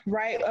this,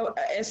 right?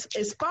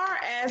 As far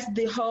as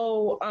the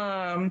whole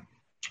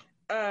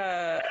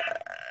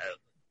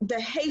the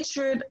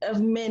hatred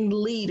of men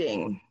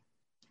leading,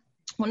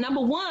 Well,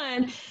 number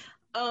one,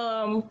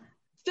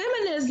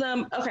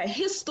 feminism, okay,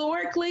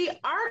 historically,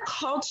 our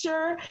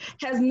culture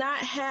has not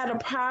had a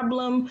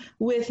problem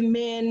with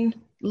men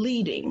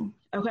leading,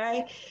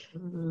 okay?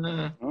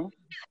 Let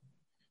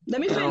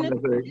me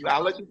finish.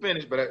 I'll let you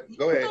finish, but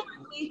go ahead.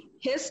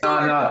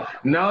 Historically,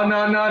 No. You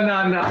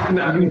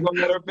gonna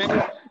let her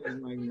finish?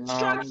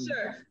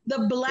 Structure,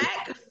 the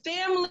Black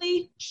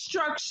family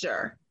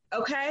structure,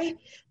 okay?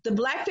 The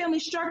Black family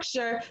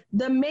structure,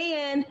 the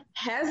man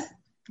has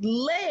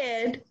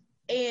led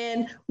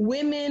and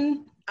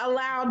women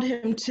allowed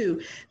him to.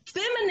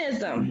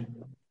 Feminism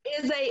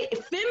is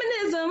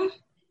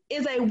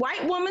a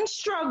white woman's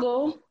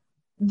struggle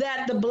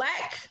that the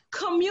Black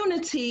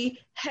community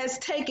has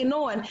taken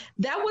on.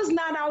 That was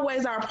not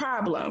always our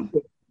problem.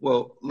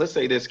 Well, let's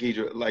say this,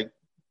 Kedra, like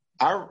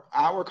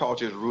our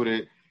culture is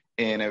rooted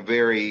in a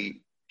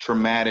very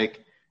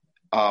traumatic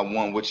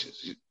one, which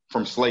is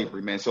from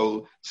slavery, man.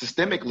 So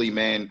systemically,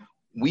 man,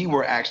 we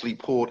were actually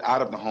pulled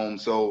out of the home.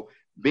 So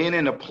being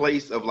in a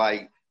place of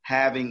like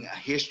having a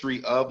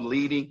history of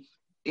leading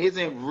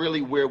isn't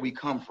really where we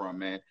come from,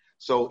 man.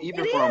 So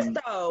even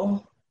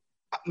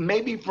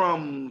maybe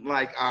from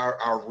like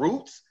our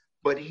roots,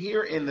 but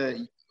here in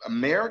the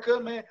America,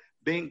 man,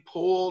 being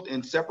pulled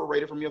and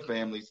separated from your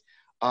families,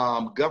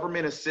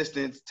 government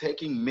assistance,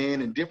 taking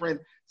men and different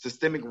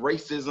systemic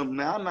racism.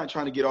 Now, I'm not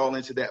trying to get all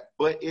into that,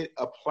 but it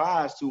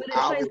applies to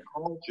our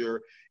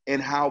culture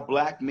and how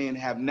Black men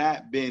have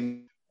not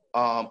been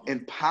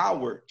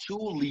empowered to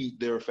lead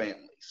their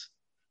families.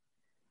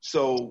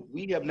 So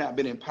we have not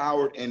been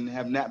empowered and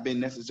have not been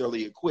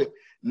necessarily equipped,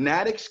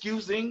 not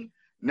excusing,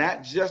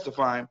 not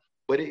justifying,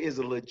 but it is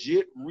a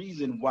legit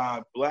reason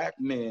why Black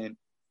men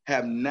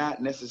have not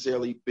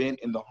necessarily been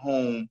in the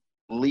home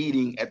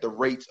leading at the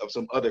rates of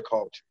some other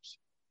cultures.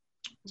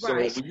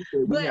 Right. So when you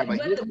say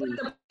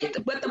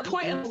but the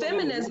point of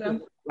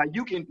feminism, like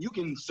you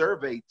can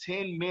survey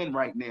 10 men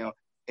right now,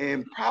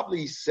 and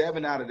probably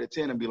 7 out of the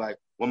 10 will be like,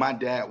 well, my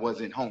dad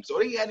wasn't home. So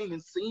they hadn't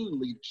even seen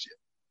leadership.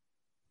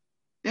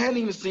 They hadn't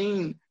even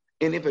seen,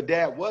 and if a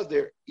dad was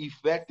there,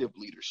 effective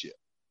leadership.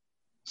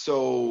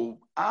 So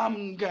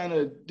I'm kind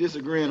of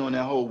disagreeing on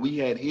that whole we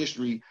had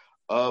history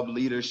of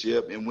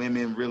leadership and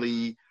women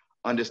really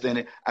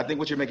understanding. I think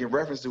what you're making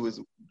reference to is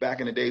back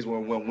in the days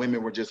when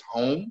women were just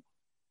home,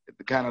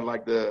 kind of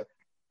like the.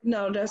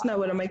 No, that's not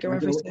what I'm making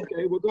reference to.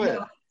 Okay, well, go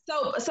ahead.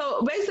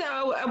 So basically,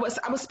 I was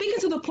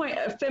speaking to the point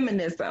of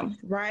feminism,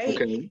 right?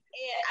 Okay. And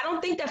I don't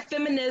think that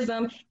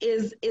feminism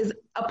is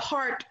a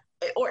part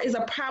or is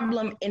a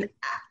problem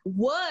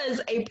was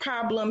a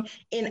problem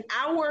in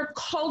our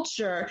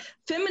culture.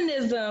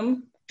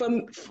 Feminism,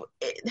 from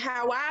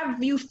how I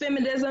view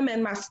feminism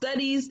and my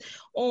studies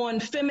on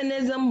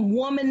feminism,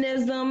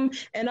 womanism,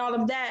 and all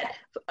of that,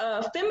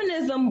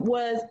 feminism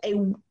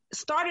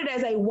started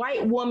as a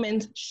white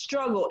woman's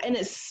struggle, and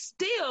it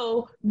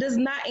still does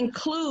not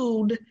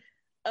include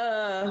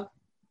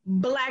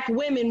Black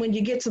women when you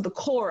get to the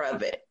core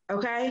of it.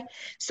 Okay,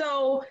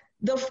 so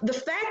the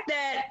fact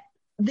that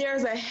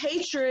there's a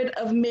hatred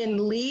of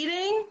men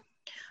leading,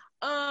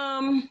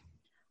 I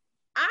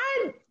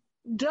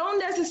don't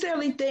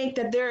necessarily think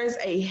that there is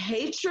a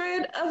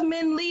hatred of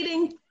men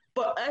leading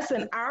for us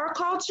in our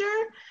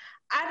culture.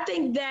 I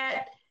think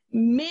that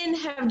men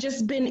have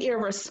just been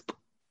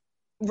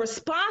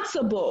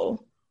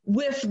irresponsible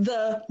with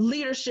the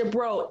leadership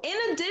role.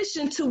 In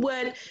addition to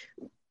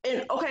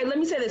let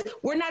me say this.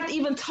 We're not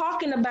even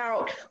talking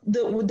about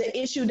the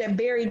issue that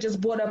Barry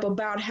just brought up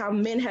about how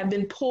men have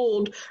been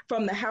pulled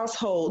from the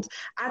households.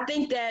 I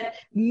think that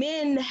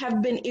men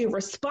have been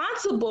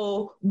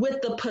irresponsible with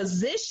the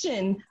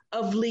position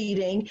of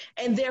leading,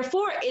 and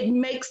therefore it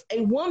makes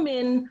a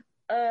woman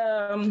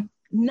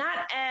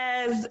not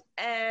as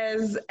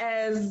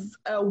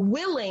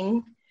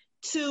willing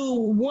to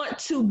want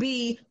to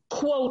be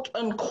quote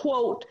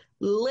unquote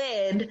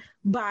led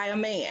by a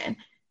man.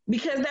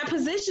 Because that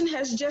position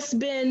has just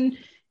been,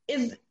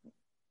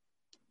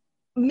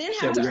 men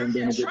have to earn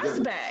their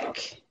trust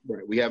back.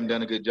 Right. We haven't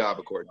done a good job,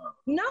 according to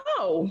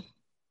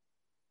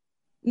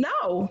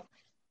No.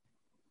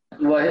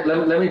 Well,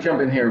 let me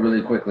jump in here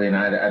really quickly, and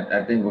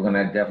I think we're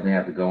gonna definitely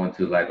have to go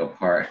into like a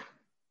part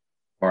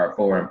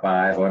 4 and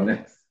 5 on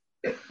this.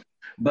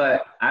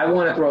 But I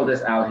want to throw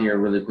this out here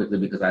really quickly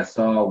because I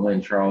saw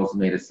when Charles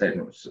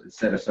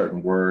said a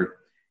certain word.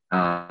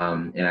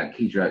 And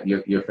Kedra,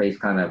 your face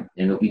kind of,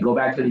 and if you go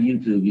back to the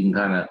YouTube, you can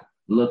kind of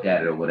look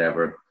at it or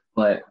whatever,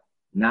 but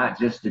not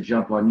just to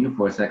jump on you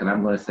for a second.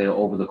 I'm going to say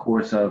over the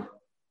course of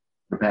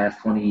the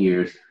past 20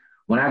 years,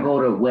 when I go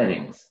to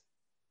weddings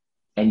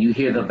and you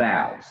hear the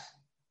vows,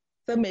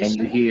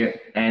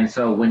 and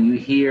so when you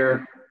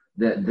hear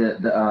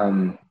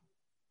the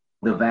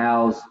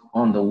vows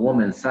on the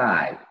woman's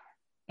side,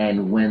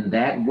 and when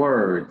that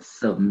word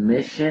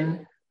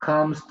submission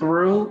comes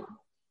through,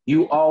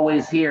 you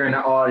always hear in the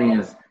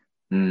audience,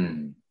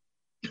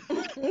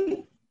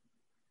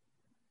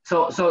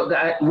 So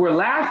we're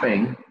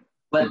laughing,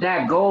 but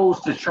that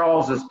goes to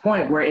Charles's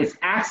point where it's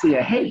actually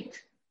a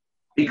hate,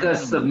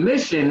 because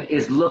submission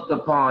is looked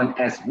upon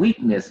as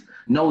weakness,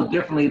 no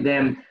differently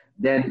than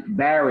then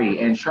Barry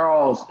and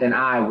Charles and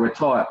I were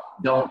taught,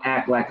 don't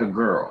act like a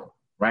girl,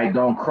 right?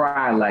 Don't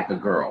cry like a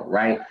girl,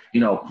 right?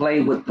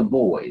 Play with the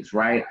boys,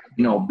 right?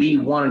 Be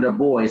one of the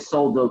boys.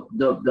 So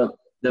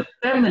the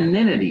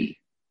femininity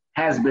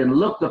has been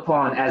looked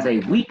upon as a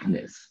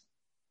weakness.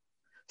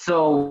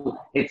 So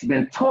it's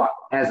been taught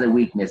as a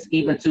weakness,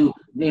 even to,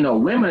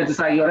 women are just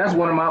like, that's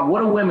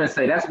what do women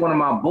say? That's one of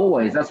my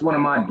boys. That's one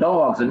of my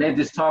dogs. And they're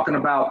just talking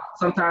about,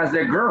 sometimes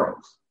they're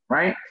girls,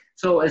 right?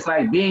 So it's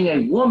like being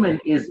a woman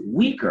is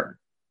weaker,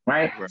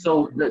 right?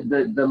 So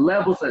the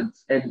levels and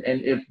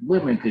if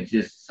women could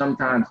just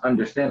sometimes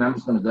understand, I'm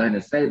just going to go ahead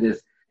and say this,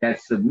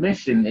 that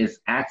submission is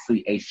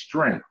actually a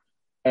strength.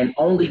 And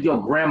only your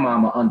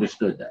grandmama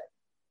understood that.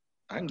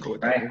 I can go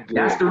with that. Right?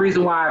 That's the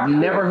reason why I've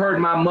never heard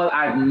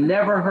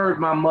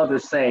my mother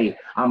say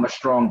I'm a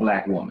strong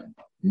black woman.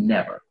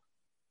 Never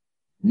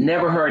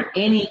heard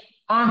any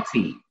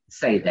auntie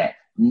say that.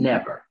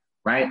 Never.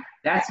 Right?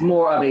 That's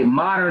more of a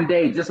modern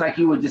day, just like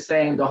you were just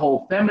saying, the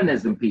whole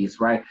feminism piece,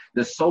 right?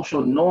 The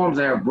social norms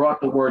that have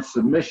brought the word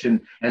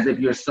submission as if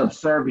you're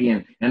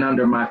subservient and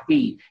under my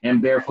feet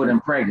and barefoot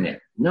and pregnant.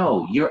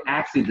 No, you're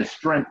actually the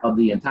strength of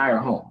the entire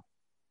home.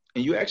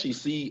 And you actually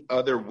see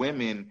other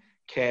women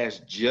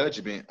cast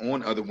judgment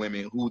on other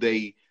women who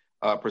they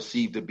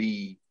perceive to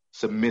be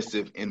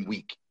submissive and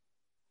weak.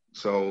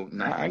 So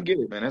I get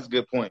it, man. That's a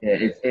good point. Yeah,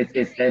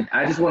 it's and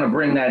I just want to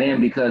bring that in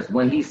because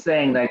when he's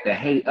saying like the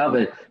hate of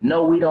it,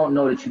 no, we don't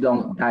know that you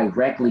don't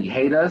directly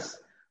hate us,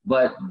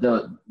 but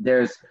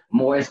there's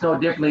more. It's no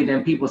differently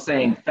than people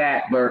saying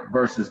fat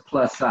versus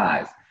plus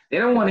size. They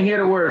don't want to hear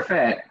the word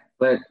fat,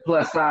 but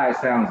plus size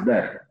sounds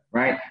better.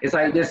 Right? It's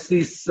like there's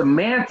these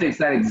semantics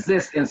that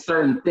exist in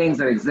certain things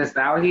that exist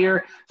out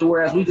here. So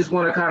whereas we just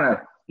want to kind of,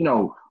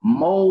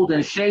 mold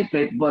and shape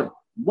it, but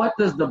what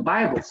does the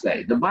Bible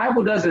say? The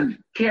Bible doesn't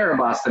care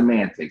about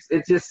semantics.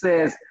 It just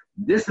says,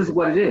 this is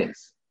what it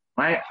is,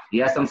 right?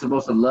 Yes, I'm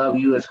supposed to love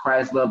you as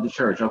Christ loved the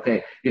church.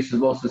 Okay, you're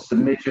supposed to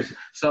submit yourself.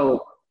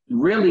 So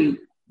really,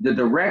 the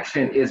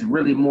direction is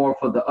really more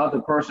for the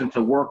other person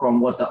to work on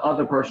what the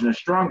other person is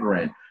stronger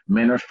in.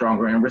 Men are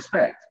stronger in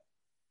respect.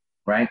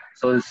 Right,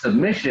 so the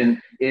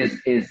submission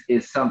is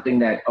something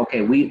that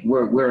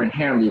we're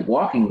inherently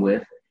walking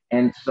with,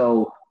 and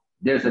so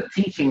there's a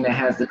teaching that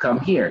has to come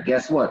here.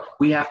 Guess what?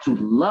 We have to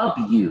love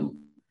you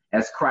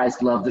as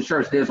Christ loved the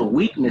church. There's a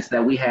weakness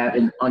that we have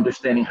in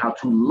understanding how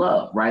to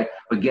love, right?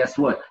 But guess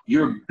what?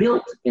 You're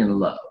built in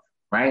love,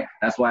 right?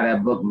 That's why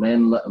that book,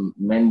 Men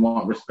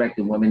Want Respect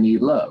and Women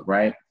Need Love,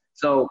 right?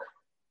 So,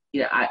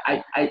 yeah,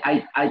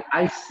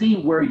 I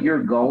see where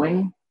you're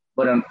going.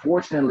 But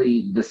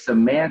unfortunately, the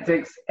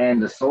semantics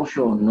and the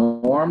social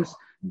norms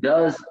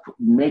does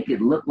make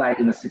it look like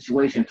in a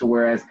situation to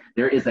whereas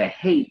there is a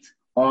hate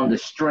on the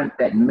strength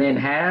that men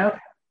have,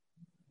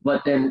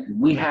 but then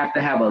we have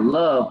to have a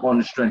love on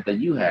the strength that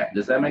you have.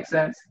 Does that make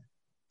sense?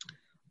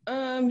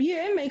 Yeah,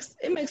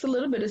 it makes a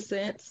little bit of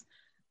sense.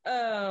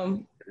 A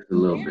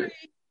little bit.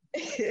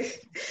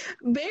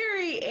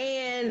 Barry,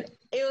 and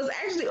it was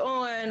actually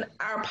on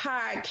our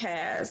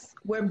podcast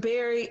where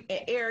Barry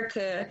and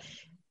Erica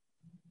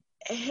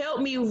help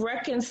me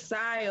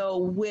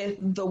reconcile with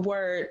the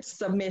word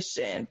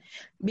submission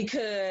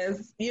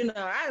because,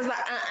 I was like,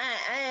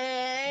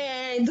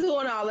 I ain't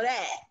doing all of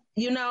that,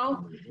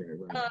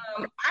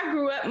 I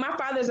grew up, my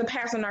father's a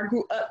pastor and I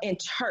grew up in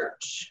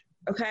church,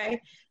 okay?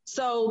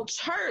 So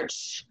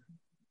church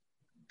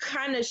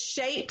kind of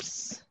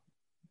shapes,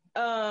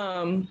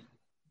 for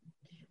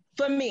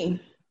me.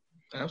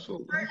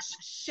 Absolutely. Church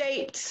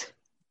shaped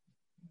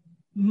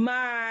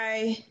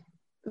my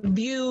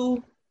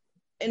view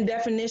and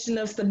definition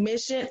of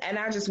submission, and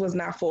I just was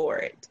not for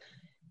it.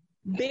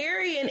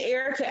 Barry and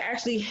Erica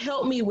actually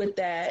helped me with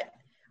that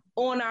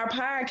on our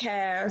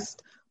podcast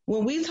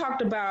when we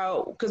talked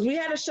about, because we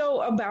had a show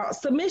about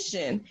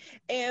submission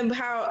and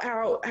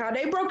how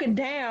they broke it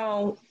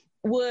down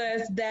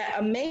was that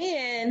a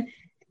man,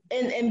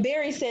 and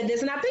Barry said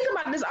this, and I think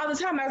about this all the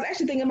time. I was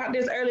actually thinking about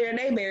this earlier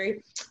today,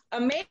 Barry.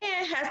 A man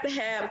has to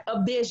have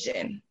a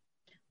vision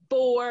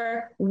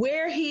for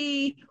where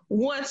he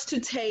wants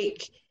to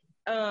take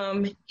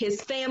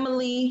his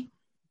family,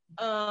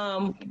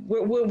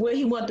 where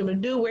he wants them to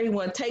do, where he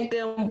wants to take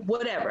them,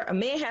 whatever. A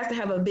man has to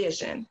have a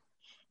vision.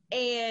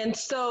 And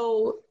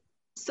so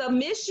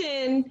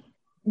submission,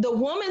 the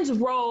woman's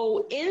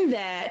role in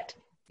that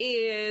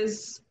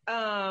is,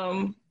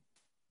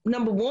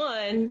 number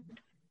one,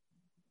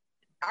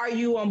 are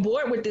you on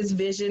board with this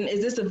vision?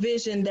 Is this a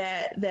vision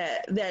that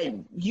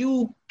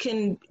you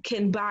can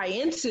buy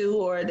into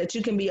or that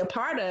you can be a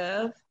part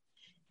of?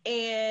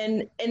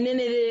 And then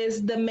it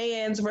is the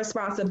man's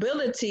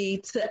responsibility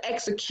to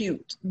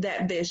execute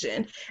that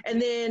vision. And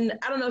then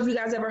I don't know if you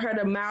guys ever heard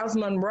of Miles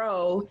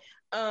Monroe,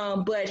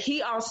 but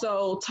he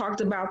also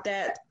talked about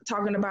that,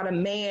 talking about a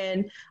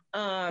man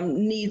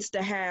needs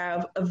to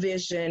have a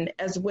vision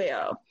as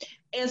well.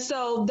 And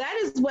so that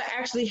is what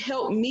actually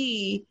helped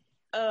me.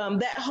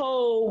 That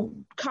whole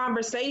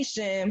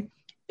conversation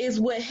is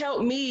what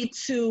helped me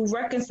to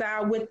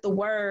reconcile with the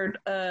word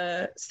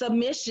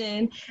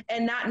submission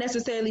and not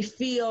necessarily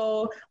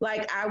feel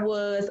like I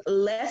was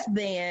less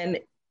than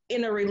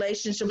in a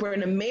relationship or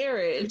in a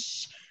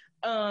marriage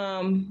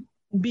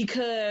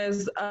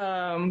because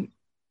I'm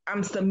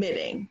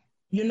submitting,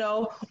 you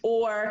know,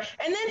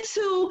 and then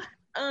too,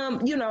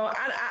 you know,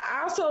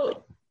 I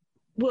also,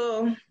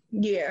 well,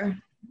 yeah.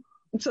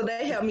 So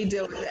that helped me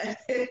deal with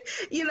that.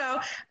 You know,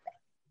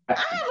 I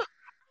have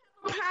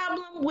a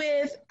problem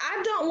with,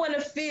 I don't want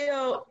to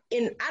feel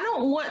and I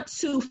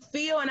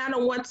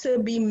don't want to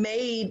be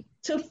made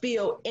to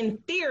feel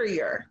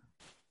inferior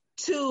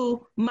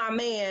to my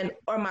man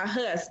or my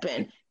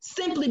husband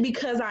simply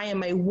because I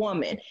am a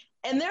woman.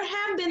 And there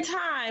have been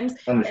times,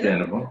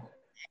 understandable.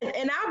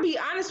 And I'll be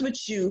honest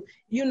with you,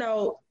 you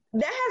know,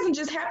 that hasn't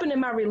just happened in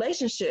my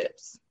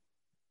relationships.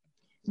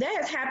 That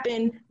has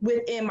happened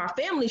within my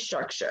family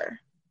structure,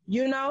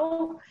 you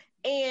know?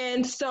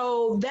 And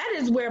so that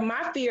is where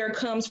my fear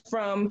comes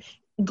from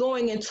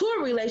going into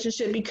a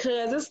relationship,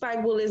 because it's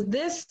like, well, is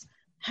this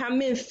how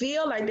men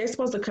feel, like they're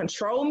supposed to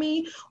control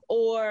me,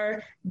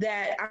 or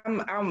that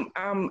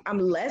I'm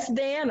less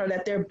than, or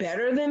that they're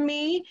better than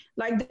me?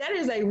 Like, that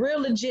is a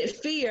real legit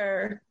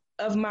fear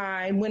of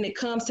mine when it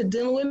comes to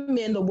dealing with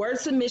men. The word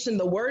submission,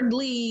 the word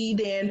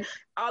lead, and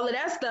all of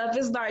that stuff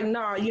is like,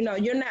 no, you know,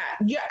 you're not.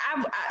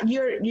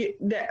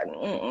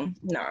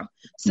 No.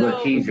 So,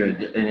 but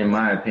Keisha, in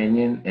my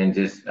opinion, and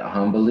just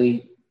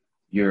humbly,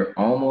 you're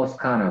almost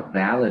kind of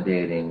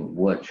validating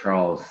what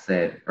Charles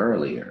said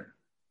earlier.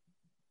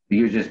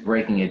 You're just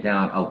breaking it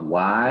down of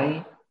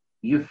why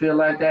you feel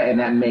like that, and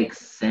that makes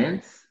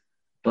sense.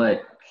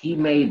 But he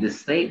made the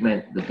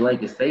statement, the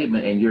blanket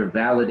statement, and you're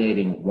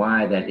validating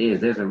why that is.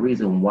 There's a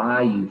reason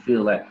why you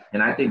feel that.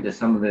 And I think that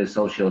some of it is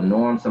social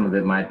norm. Some of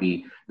it might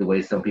be the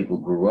way some people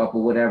grew up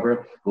or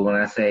whatever. But when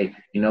I say,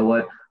 you know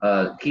what,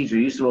 Keisha,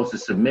 you're supposed to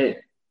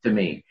submit to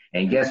me.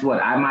 And guess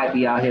what? I might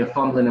be out here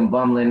fumbling and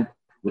bumbling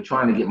with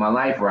trying to get my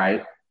life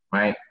right?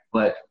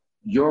 But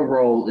your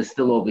role is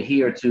still over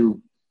here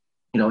to,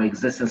 you know,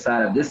 exist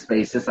inside of this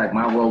space, just like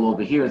my role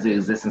over here is to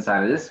exist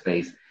inside of this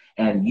space.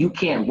 And you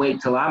can't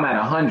wait till I'm at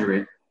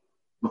 100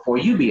 before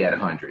you be at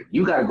 100.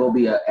 You got to go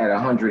be at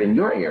 100 in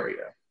your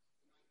area,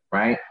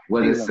 right?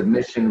 Whether it's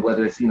submission,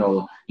 whether it's, you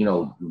know,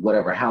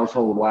 whatever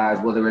household wise,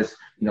 whether it's,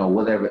 you know,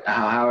 whatever,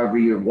 however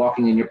you're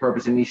walking in your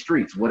purpose in these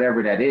streets,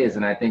 whatever that is.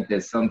 And I think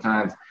that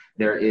sometimes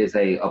there is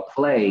a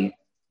play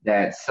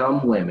that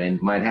some women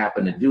might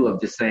happen to do of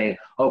just saying,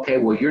 okay,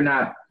 well, you're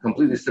not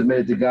completely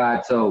submitted to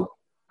God, so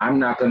I'm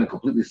not going to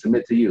completely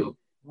submit to you.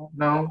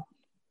 No,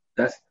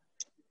 that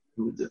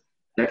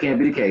can't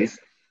be the case.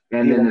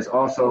 And then there's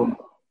also,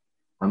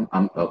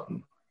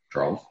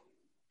 Charles.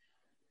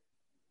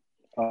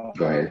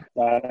 Go ahead.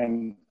 I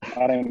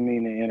didn't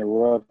mean to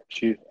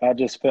interrupt you. I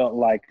just felt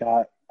like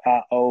I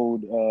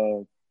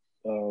owed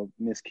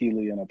Miss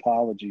Keeley an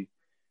apology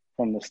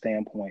from the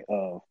standpoint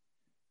of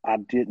I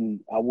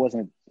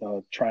wasn't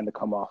trying to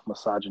come off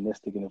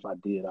misogynistic, and if I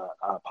did,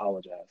 I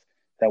apologize.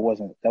 That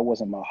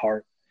wasn't my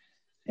heart.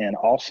 And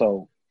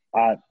also,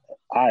 I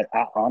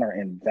honor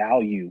and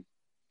value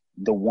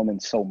the woman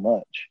so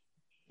much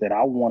that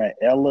I want to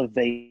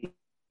elevate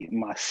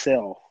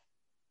myself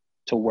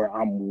to where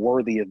I'm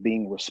worthy of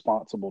being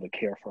responsible to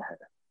care for her.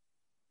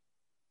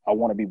 I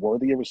want to be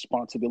worthy of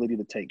responsibility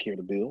to take care of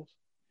the bills.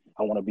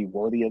 I want to be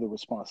worthy of the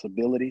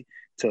responsibility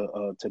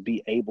to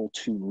be able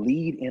to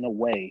lead in a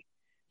way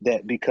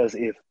that, because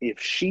if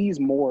she's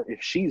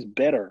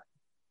better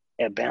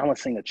at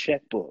balancing a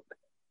checkbook,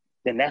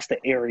 then that's the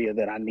area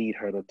that I need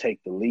her to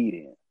take the lead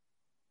in.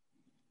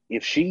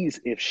 If she's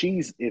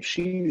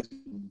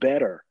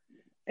better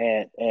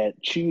at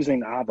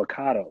choosing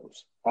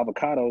avocados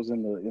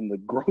in the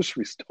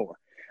grocery store,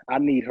 I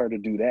need her to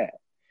do that.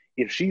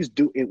 If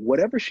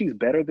whatever she's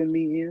better than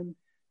me in,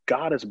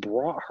 God has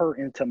brought her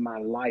into my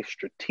life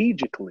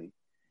strategically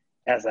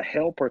as a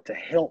helper to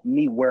help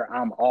me where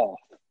I'm off.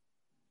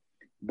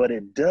 But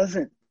it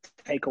doesn't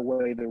take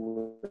away the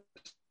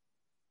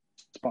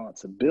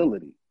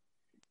responsibility.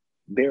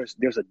 There's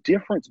a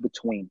difference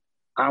between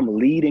I'm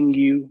leading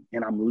you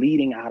and I'm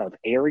leading out of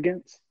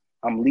arrogance.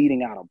 I'm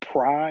leading out of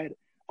pride.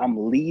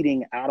 I'm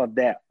leading out of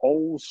that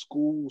old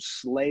school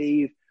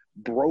slave,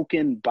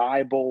 broken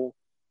Bible,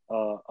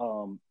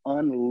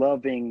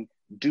 unloving,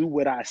 do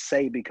what I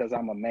say because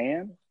I'm a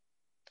man,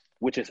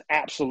 which is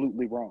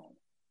absolutely wrong.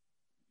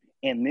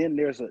 And then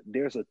there's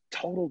a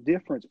total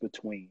difference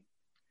between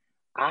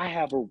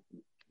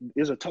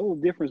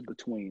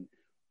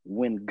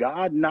when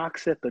God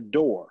knocks at the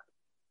door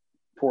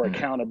for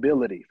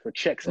accountability, for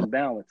checks and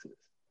balances.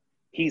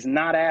 He's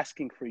not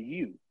asking for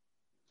you.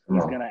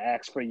 He's going to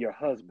ask for your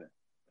husband.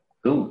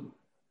 Ooh.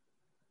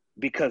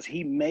 Because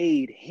he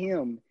made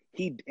him,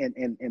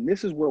 and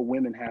this is where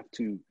women have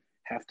to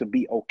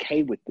be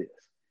okay with this.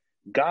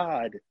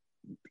 God,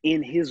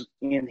 in his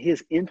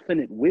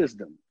infinite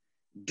wisdom,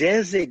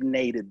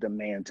 designated the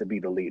man to be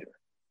the leader.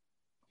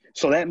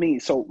 So that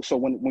means, so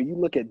when you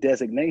look at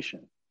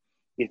designation,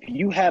 if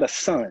you had a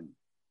son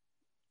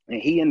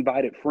and he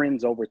invited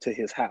friends over to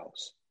his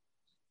house,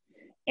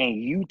 and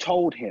you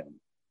told him,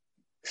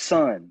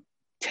 son,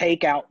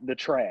 take out the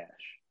trash.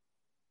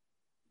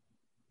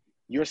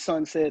 Your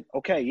son said,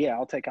 okay, yeah,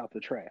 I'll take out the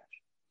trash.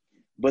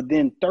 But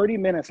then 30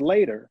 minutes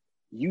later,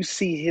 you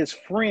see his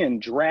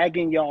friend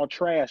dragging y'all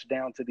trash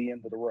down to the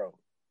end of the road.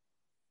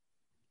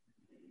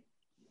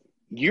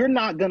 You're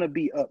not going to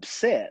be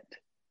upset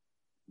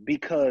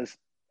because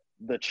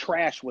the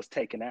trash was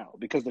taken out,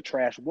 because the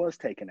trash was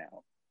taken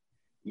out.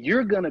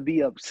 You're going to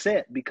be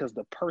upset because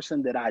the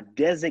person that I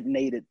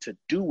designated to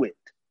do it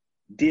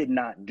did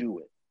not do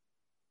it.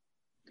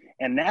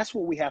 And that's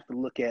what we have to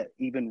look at,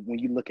 even when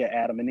you look at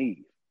Adam and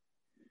Eve.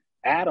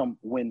 Adam,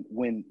 when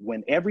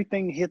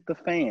everything hit the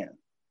fan,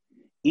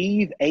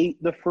 Eve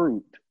ate the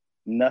fruit,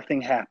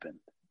 nothing happened.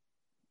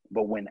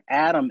 But when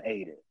Adam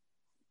ate it,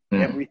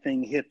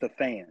 everything hit the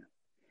fan.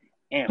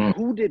 And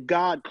who did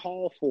God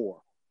call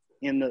for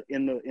in the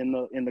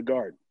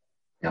garden?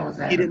 That was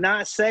Adam. He did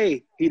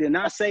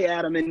not say,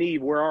 Adam and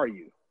Eve, where are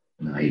you?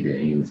 No, he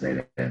didn't even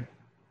say that.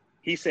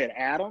 He said,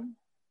 Adam,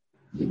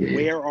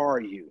 where are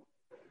you?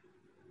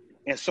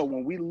 And so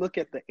when we look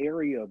at the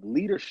area of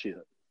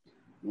leadership,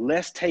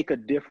 let's take a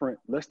different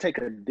look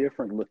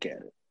at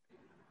it.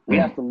 We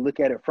have to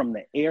look at it from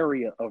the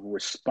area of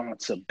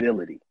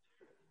responsibility.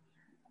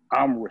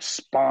 I'm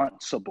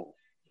responsible.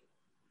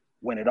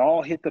 When it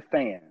all hit the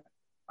fan,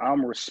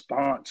 I'm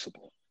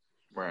responsible.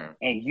 Right.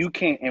 And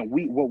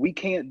what we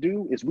can't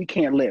do is we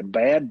can't let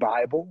bad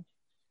Bible,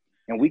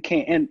 and we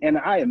can't, and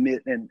I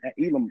admit, and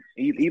Elam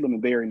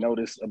and Barry know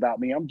this about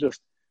me, I'm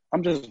just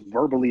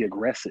verbally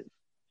aggressive.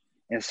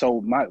 And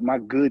so my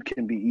good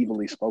can be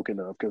evilly spoken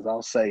of, because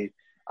I'll say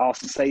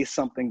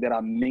something that I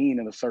mean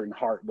in a certain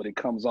heart, but it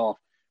comes off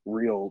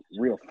real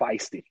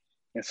feisty.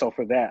 And so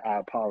for that, I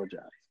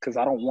apologize, because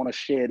I don't want to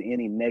shed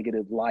any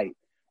negative light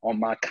on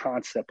my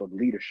concept of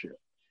leadership.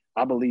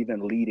 I believe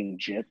in leading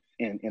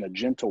in a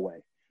gentle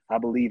way. I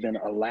believe in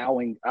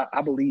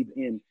I believe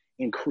in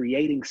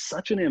creating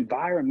such an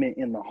environment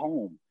in the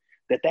home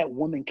that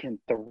woman can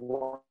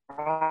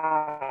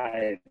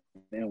thrive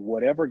in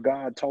whatever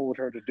God told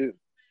her to do.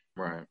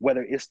 Right.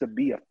 Whether it's to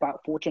be a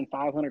Fortune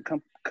 500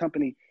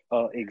 company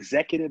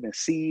executive and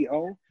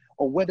CEO,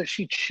 or whether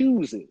she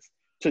chooses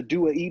to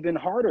do an even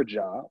harder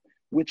job,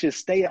 which is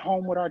stay at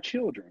home with our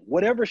children.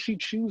 Whatever she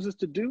chooses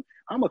to do,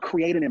 I'm going to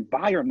create an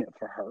environment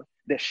for her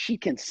that she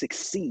can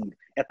succeed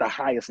at the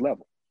highest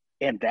level.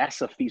 And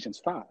that's Ephesians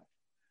 5.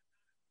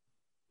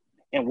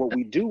 And what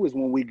we do is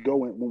when we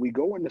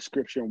go into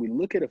scripture and we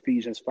look at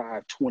Ephesians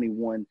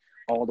 5:21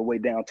 all the way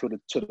down to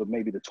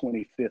maybe the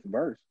 25th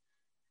verse,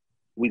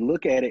 we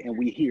look at it and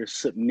we hear,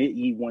 submit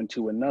ye one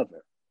to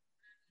another.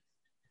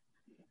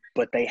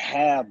 But they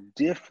have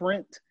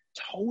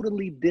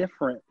totally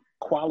different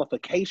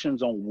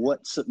qualifications on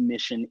what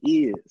submission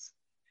is.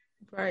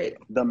 Right.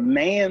 The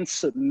man's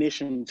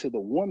submission to the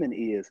woman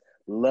is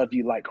love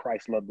you like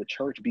Christ loved the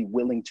church, be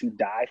willing to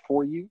die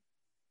for you,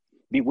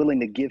 be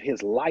willing to give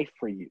his life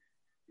for you,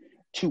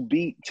 to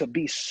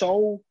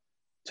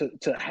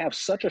have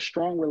such a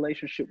strong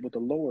relationship with the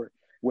Lord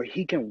where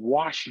he can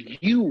wash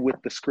you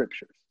with the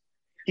scriptures.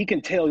 He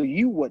can tell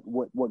you what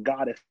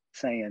God is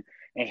saying,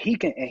 and he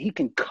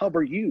can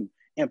cover you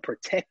and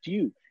protect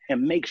you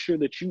and make sure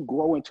that you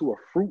grow into a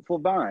fruitful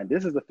vine.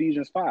 This is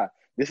Ephesians 5.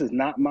 This is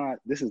not my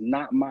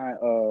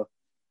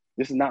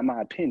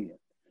opinion.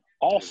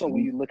 Also,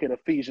 when you look at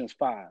Ephesians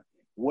 5,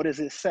 what does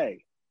it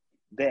say?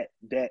 That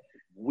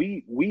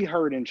we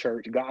heard in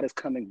church, God is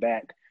coming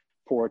back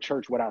for a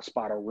church without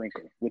spot or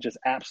wrinkle, which is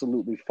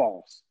absolutely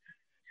false.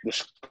 The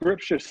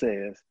scripture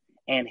says,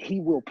 and he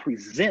will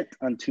present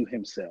unto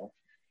himself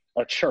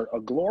a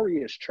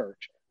glorious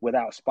church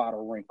without spot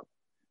or wrinkle,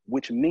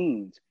 which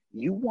means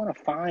you want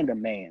to find a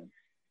man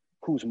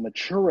who's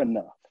mature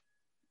enough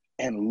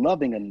and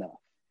loving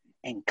enough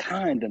and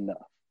kind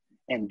enough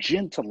and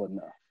gentle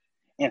enough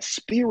and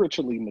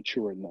spiritually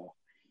mature enough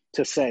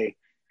to say,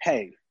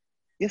 hey,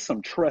 it's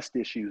some trust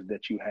issues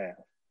that you have,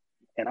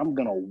 and I'm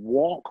going to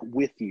walk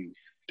with you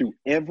through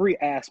every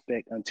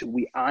aspect until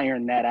we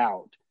iron that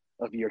out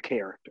of your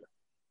character.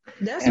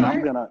 That's and right.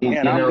 I'm gonna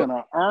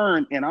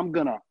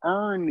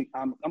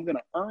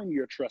earn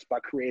your trust by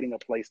creating a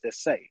place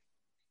that's safe.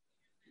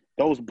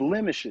 Those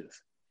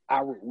blemishes,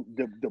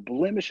 the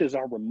blemishes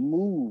are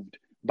removed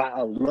by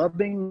a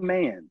loving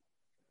man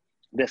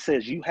that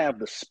says you have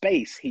the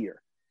space here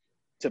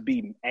to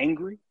be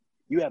angry.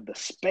 You have the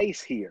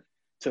space here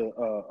to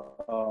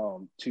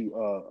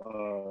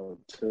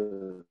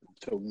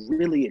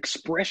really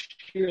express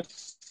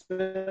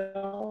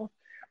yourself.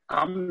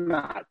 I'm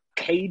not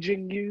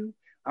caging you.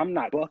 I'm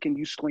not bucking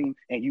you, scream,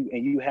 and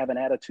you have an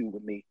attitude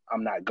with me.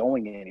 I'm not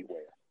going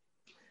anywhere.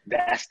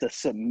 That's the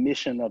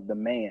submission of the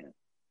man.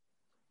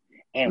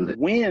 And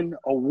when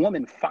a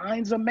woman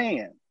finds a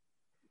man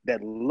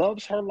that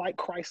loves her like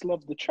Christ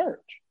loves the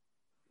church,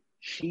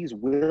 she's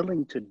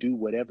willing to do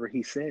whatever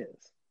he says.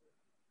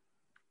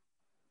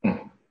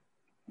 And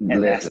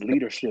that's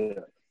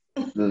leadership.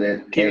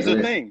 Here's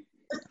the thing.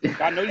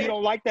 I know you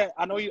don't like that.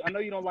 I know you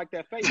don't like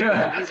that face.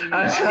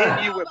 I'm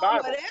hitting you with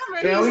Bible.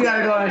 Man, we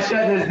gotta go and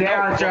shut this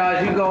down,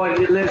 Charles. You go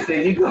and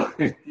listen.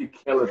 You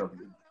killing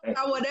them.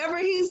 Whatever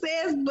he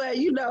says, but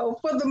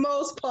for the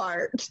most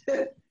part.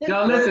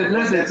 No, listen.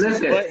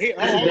 But here,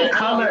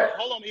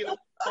 hold on, Ela.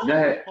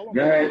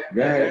 Go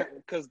ahead.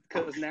 Because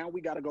now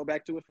we got to go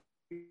back to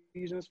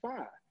Ephesians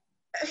 5.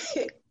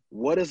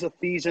 What does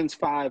Ephesians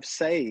 5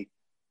 say,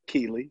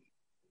 Keely?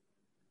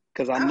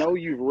 Because I know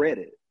you've read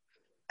it.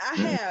 I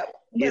have.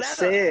 It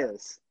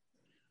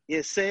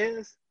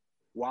says,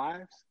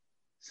 wives,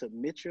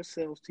 submit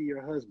yourselves to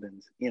your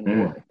husbands in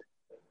what?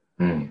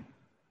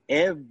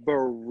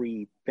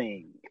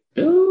 Everything.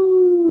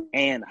 Ooh.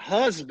 And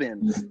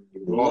husbands,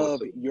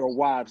 love your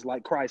wives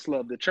like Christ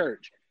loved the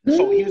church.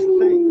 So here's the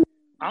thing.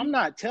 I'm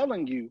not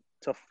telling you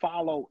to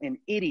follow an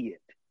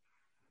idiot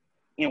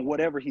in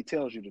whatever he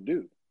tells you to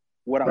do.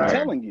 What I'm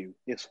telling you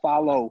is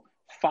follow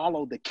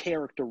the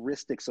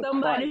characteristics of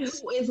somebody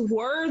Christ. Who is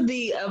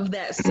worthy of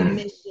that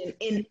submission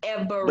in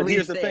everything. But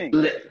here's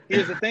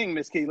the thing,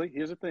 Miss Keely.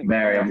 Here's the thing.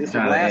 Barry, I'm this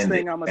trying is the last to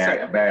thing I'm gonna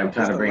say. Barry, I'm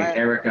trying to bring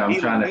Erica. I'm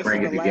trying to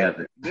bring it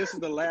together. This is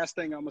the last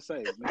thing I'm gonna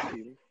say, Miss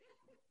Keely.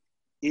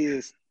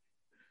 Is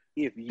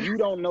if you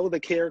don't know the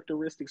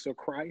characteristics of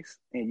Christ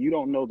and you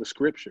don't know the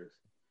scriptures,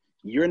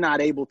 you're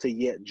not able to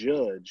yet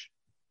judge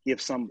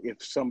if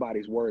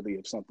somebody's worthy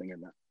of something or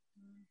not.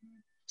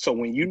 So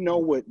when you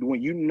know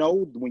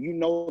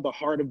the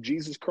heart of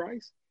Jesus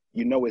Christ,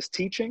 you know his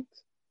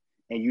teachings,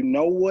 and you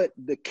know what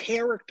the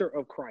character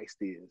of Christ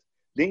is,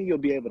 then you'll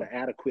be able to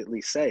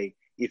adequately say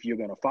if you're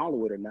going to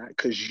follow it or not,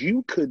 because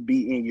you could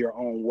be in your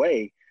own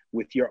way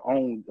with your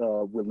own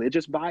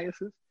religious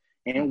biases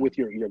and with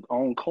your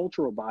own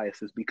cultural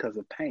biases because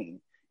of pain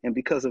and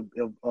because of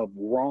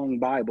wrong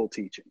Bible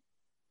teaching.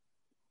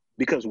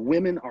 Because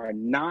women are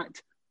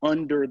not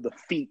under the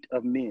feet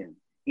of men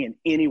in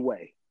any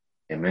way.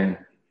 Amen.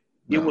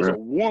 It was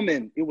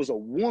a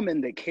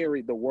woman that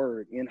carried the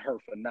word in her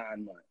for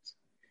 9 months.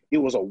 It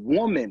was a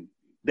woman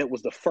that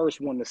was the first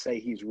one to say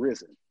he's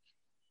risen.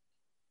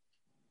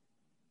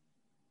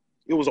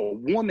 It was a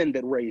woman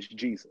that raised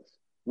Jesus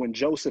when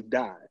Joseph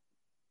died.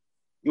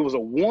 It was a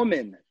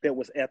woman that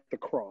was at the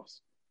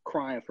cross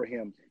crying for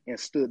him and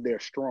stood there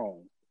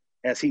strong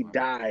as he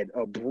died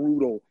a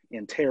brutal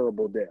and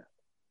terrible death.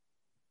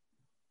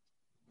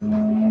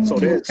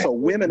 So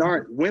women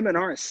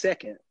aren't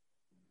second.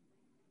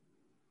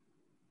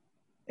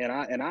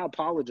 And I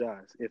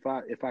apologize if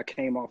I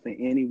came off in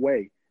any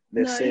way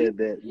that said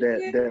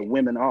that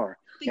women are.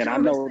 And I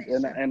know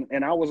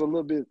and I was a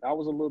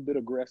little bit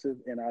aggressive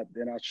and I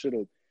should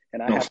have.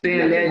 And I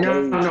stand there.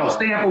 No,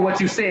 stand for what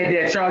you said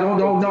there, Charles.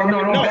 Don't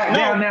back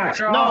down now,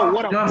 Charles. No,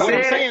 what I'm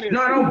saying is,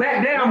 don't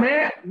back down,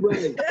 man.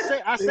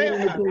 I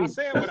said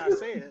what I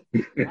said.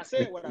 I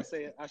said what I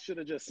said. I should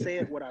have just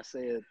said what I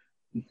said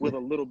with a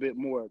little bit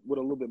more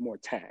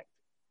tact.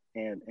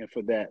 And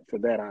for that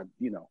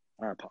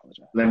I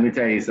apologize. Let me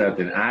tell you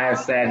something. I have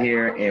sat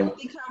here and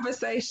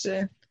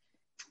conversation.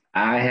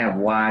 I have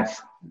watched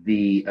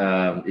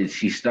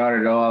she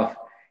started off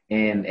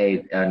in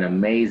an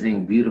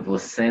amazing, beautiful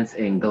sense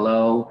and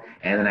glow,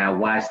 and then I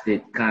watched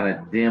it kind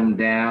of dim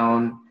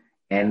down,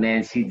 and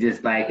then she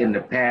just like in the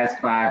past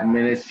 5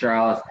 minutes,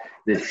 Charles,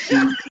 the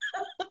cheek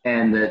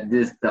and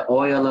the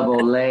oil of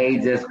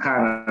Olay just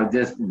kind of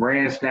just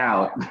branched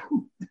out.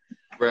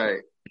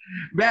 Right.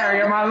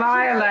 Barry, am I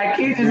lying? Like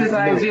he just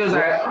like she was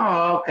like,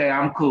 oh, okay,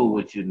 I'm cool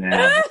with you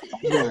now.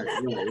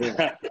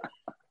 Yeah.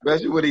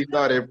 Especially when he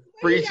started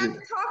preaching.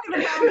 Talking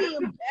about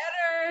being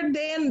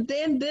better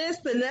than this,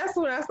 and that's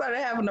when I started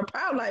having a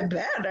problem. Like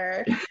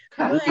better. He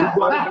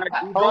brought it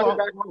back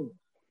home.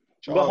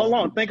 But hold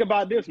on, think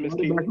about this, Miss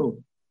Keely.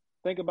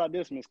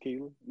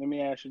 Let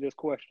me ask you this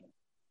question: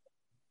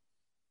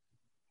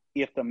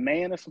 if the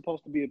man is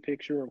supposed to be a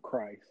picture of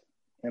Christ,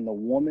 and the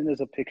woman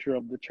is a picture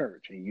of the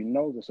church, and you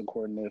know this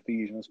according to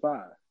Ephesians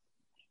 5,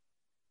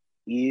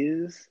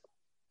 is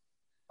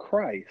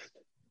Christ?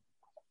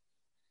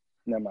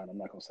 Never mind, I'm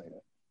not going to say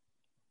that.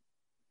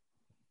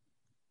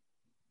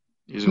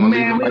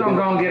 Man, we're going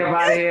to go and get him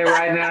out of here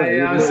right now. You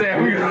know what I'm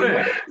saying? We're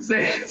going to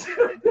say,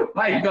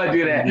 why you going to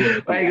do that?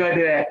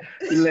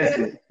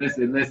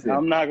 Listen.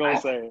 I'm not going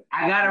to say it.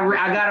 I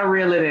gotta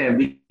reel it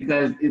in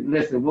because,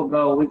 listen, we'll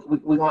go.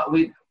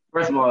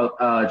 First of all,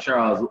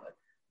 Charles,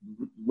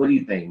 what do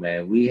you think,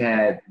 man? We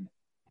had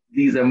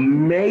these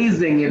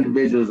amazing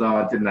individuals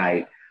on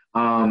tonight.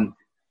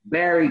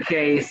 Barry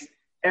Case,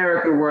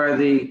 Erica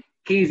Worthy,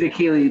 Keezy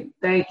Keely,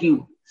 thank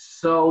you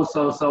so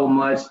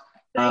much.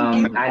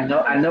 I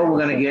know we're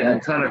gonna get a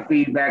ton of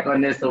feedback on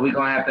this, so we're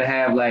gonna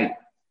have like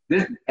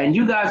this. And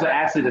you guys are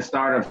actually the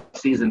start of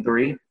season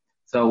 3,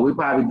 so we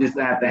probably just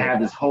have to have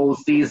this whole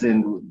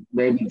season,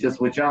 maybe just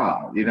with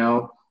y'all, you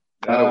know.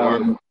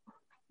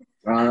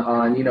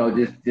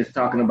 Just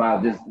talking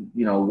about just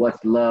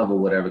what's love or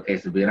whatever the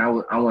case would be. And I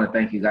want to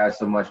thank you guys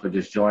so much for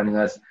just joining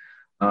us.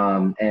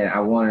 And I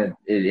wanted,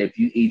 if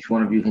each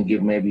one of you can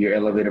give maybe your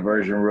elevator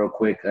version real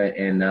quick,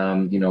 and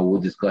we'll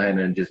just go ahead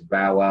and just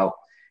bow out,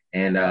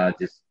 and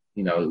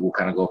we'll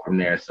kind of go from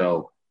there.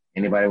 So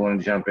Anybody want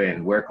to jump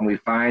in? Where can we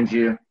find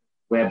you?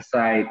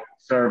 Website,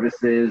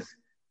 services?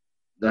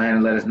 Go ahead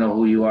and let us know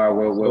who you are,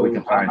 where we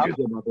can find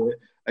you.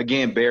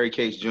 Again, Barry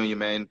Case Jr.,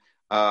 man.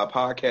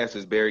 Podcast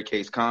is Barry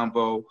Case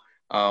Convo.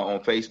 On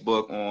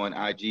Facebook, on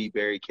IG,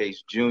 Barry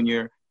Case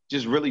Jr.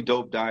 Just really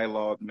dope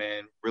dialogue,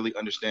 man. Really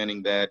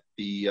understanding that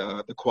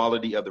the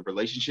quality of the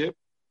relationship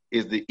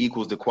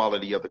equals the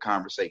quality of the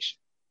conversation.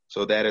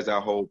 So that is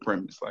our whole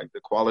premise. Like the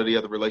quality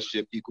of the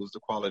relationship equals the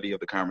quality of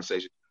the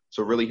conversation.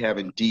 So really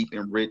having deep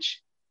and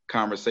rich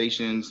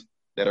conversations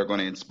that are going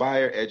to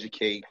inspire,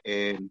 educate,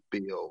 and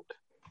build.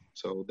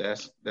 So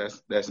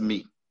that's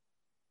me.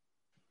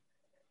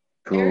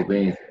 Cool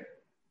beans.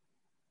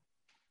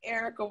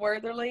 Erica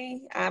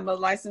Wortherly. I'm a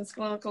licensed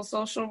clinical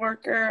social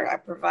worker. I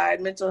provide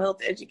mental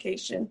health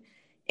education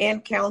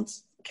and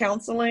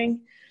counseling.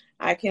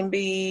 I can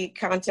be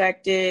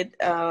contacted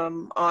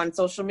on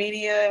social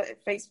media,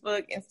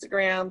 Facebook,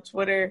 Instagram,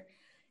 Twitter,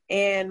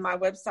 and my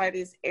website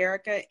is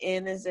Erica,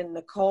 N as in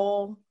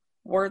Nicole,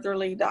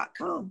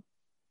 Wortherly.com.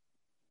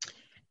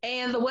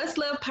 And the What's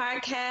Love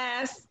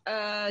podcast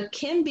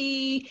can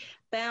be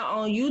found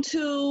on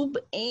YouTube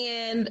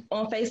and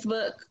on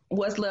Facebook,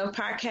 What's Love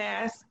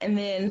Podcast. And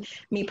then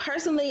me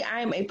personally,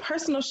 I am a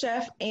personal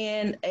chef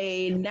and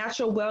a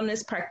natural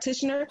wellness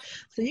practitioner.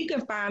 So you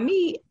can find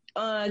me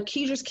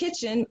Keedra's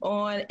Kitchen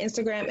on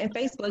Instagram and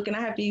Facebook, and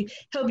I have to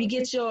help you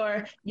get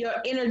your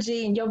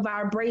energy and your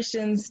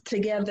vibrations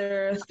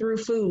together through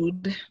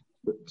food.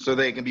 So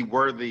they can be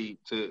worthy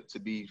to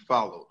be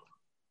followed.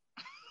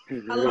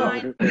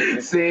 Aligned.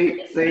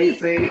 See.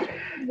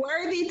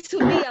 Worthy to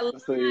be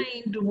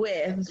aligned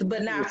with,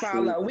 but not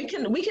follow. We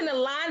can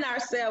align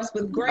ourselves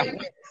with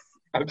greatness.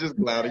 I'm just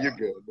glad you're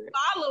good, man.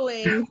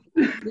 Following.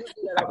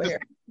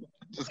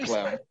 Just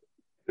glad.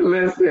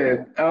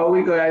 Listen,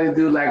 we're going to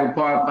do like a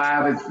part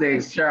 5 and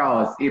 6.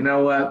 Charles, you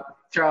know what?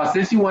 Charles,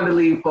 since you want to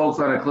leave folks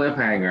on a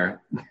cliffhanger,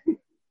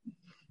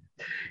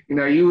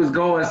 you was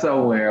going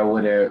somewhere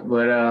with it,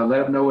 but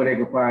let them know where they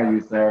can find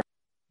you, sir.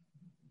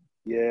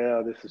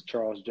 Yeah, this is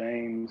Charles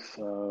James,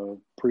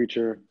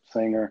 preacher,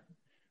 singer,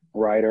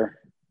 writer,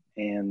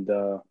 and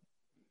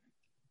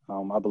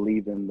I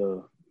believe in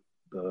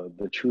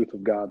the truth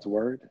of God's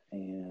word.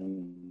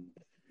 And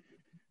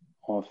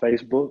on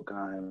Facebook,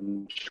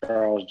 I'm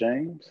Charles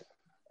James,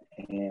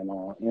 and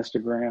on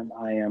Instagram,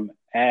 I am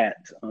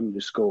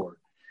 @_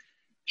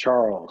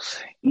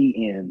 Charles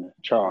EN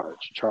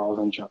Charge, Charles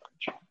in Charge.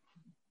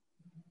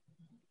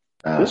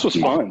 This was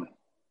fun.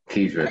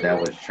 Keedra, that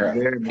was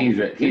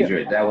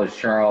Keedra, that was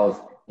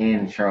Charles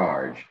in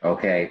Charge.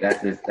 Okay,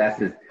 that's his. No.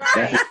 Sorry.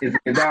 He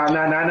put it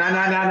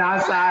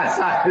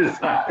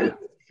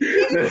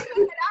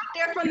out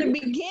there from the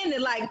beginning,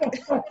 like.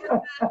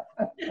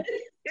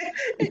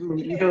 You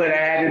knew what I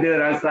had to do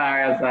it. I'm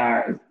sorry.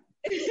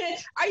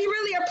 Are you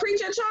really a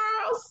preacher,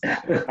 Charles?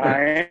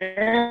 I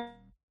am.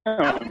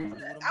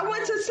 I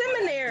went to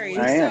seminary.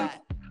 I am.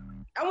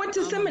 I went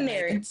to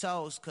seminary.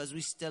 Cause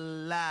we still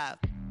alive.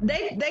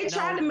 They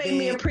tried to make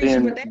me a preacher,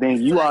 but then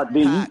you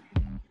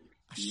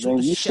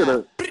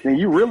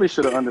really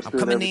should have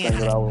understood everything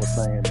that I was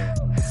saying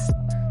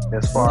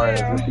as far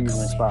as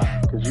Ephesians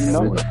 5, because you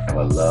know it. I have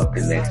a love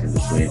connection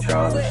between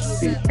Charles and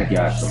Steve. Thank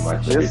y'all so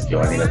much for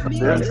joining us on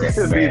This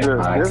could be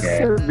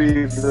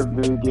the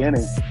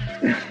beginning.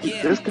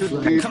 This could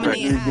be the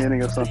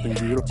beginning of something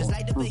beautiful.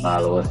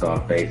 Follow us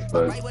on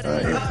Facebook,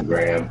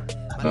 Instagram,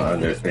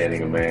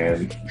 Understanding a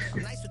Man.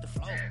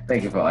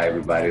 Thank you for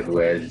everybody who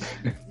has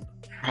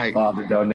all the donations.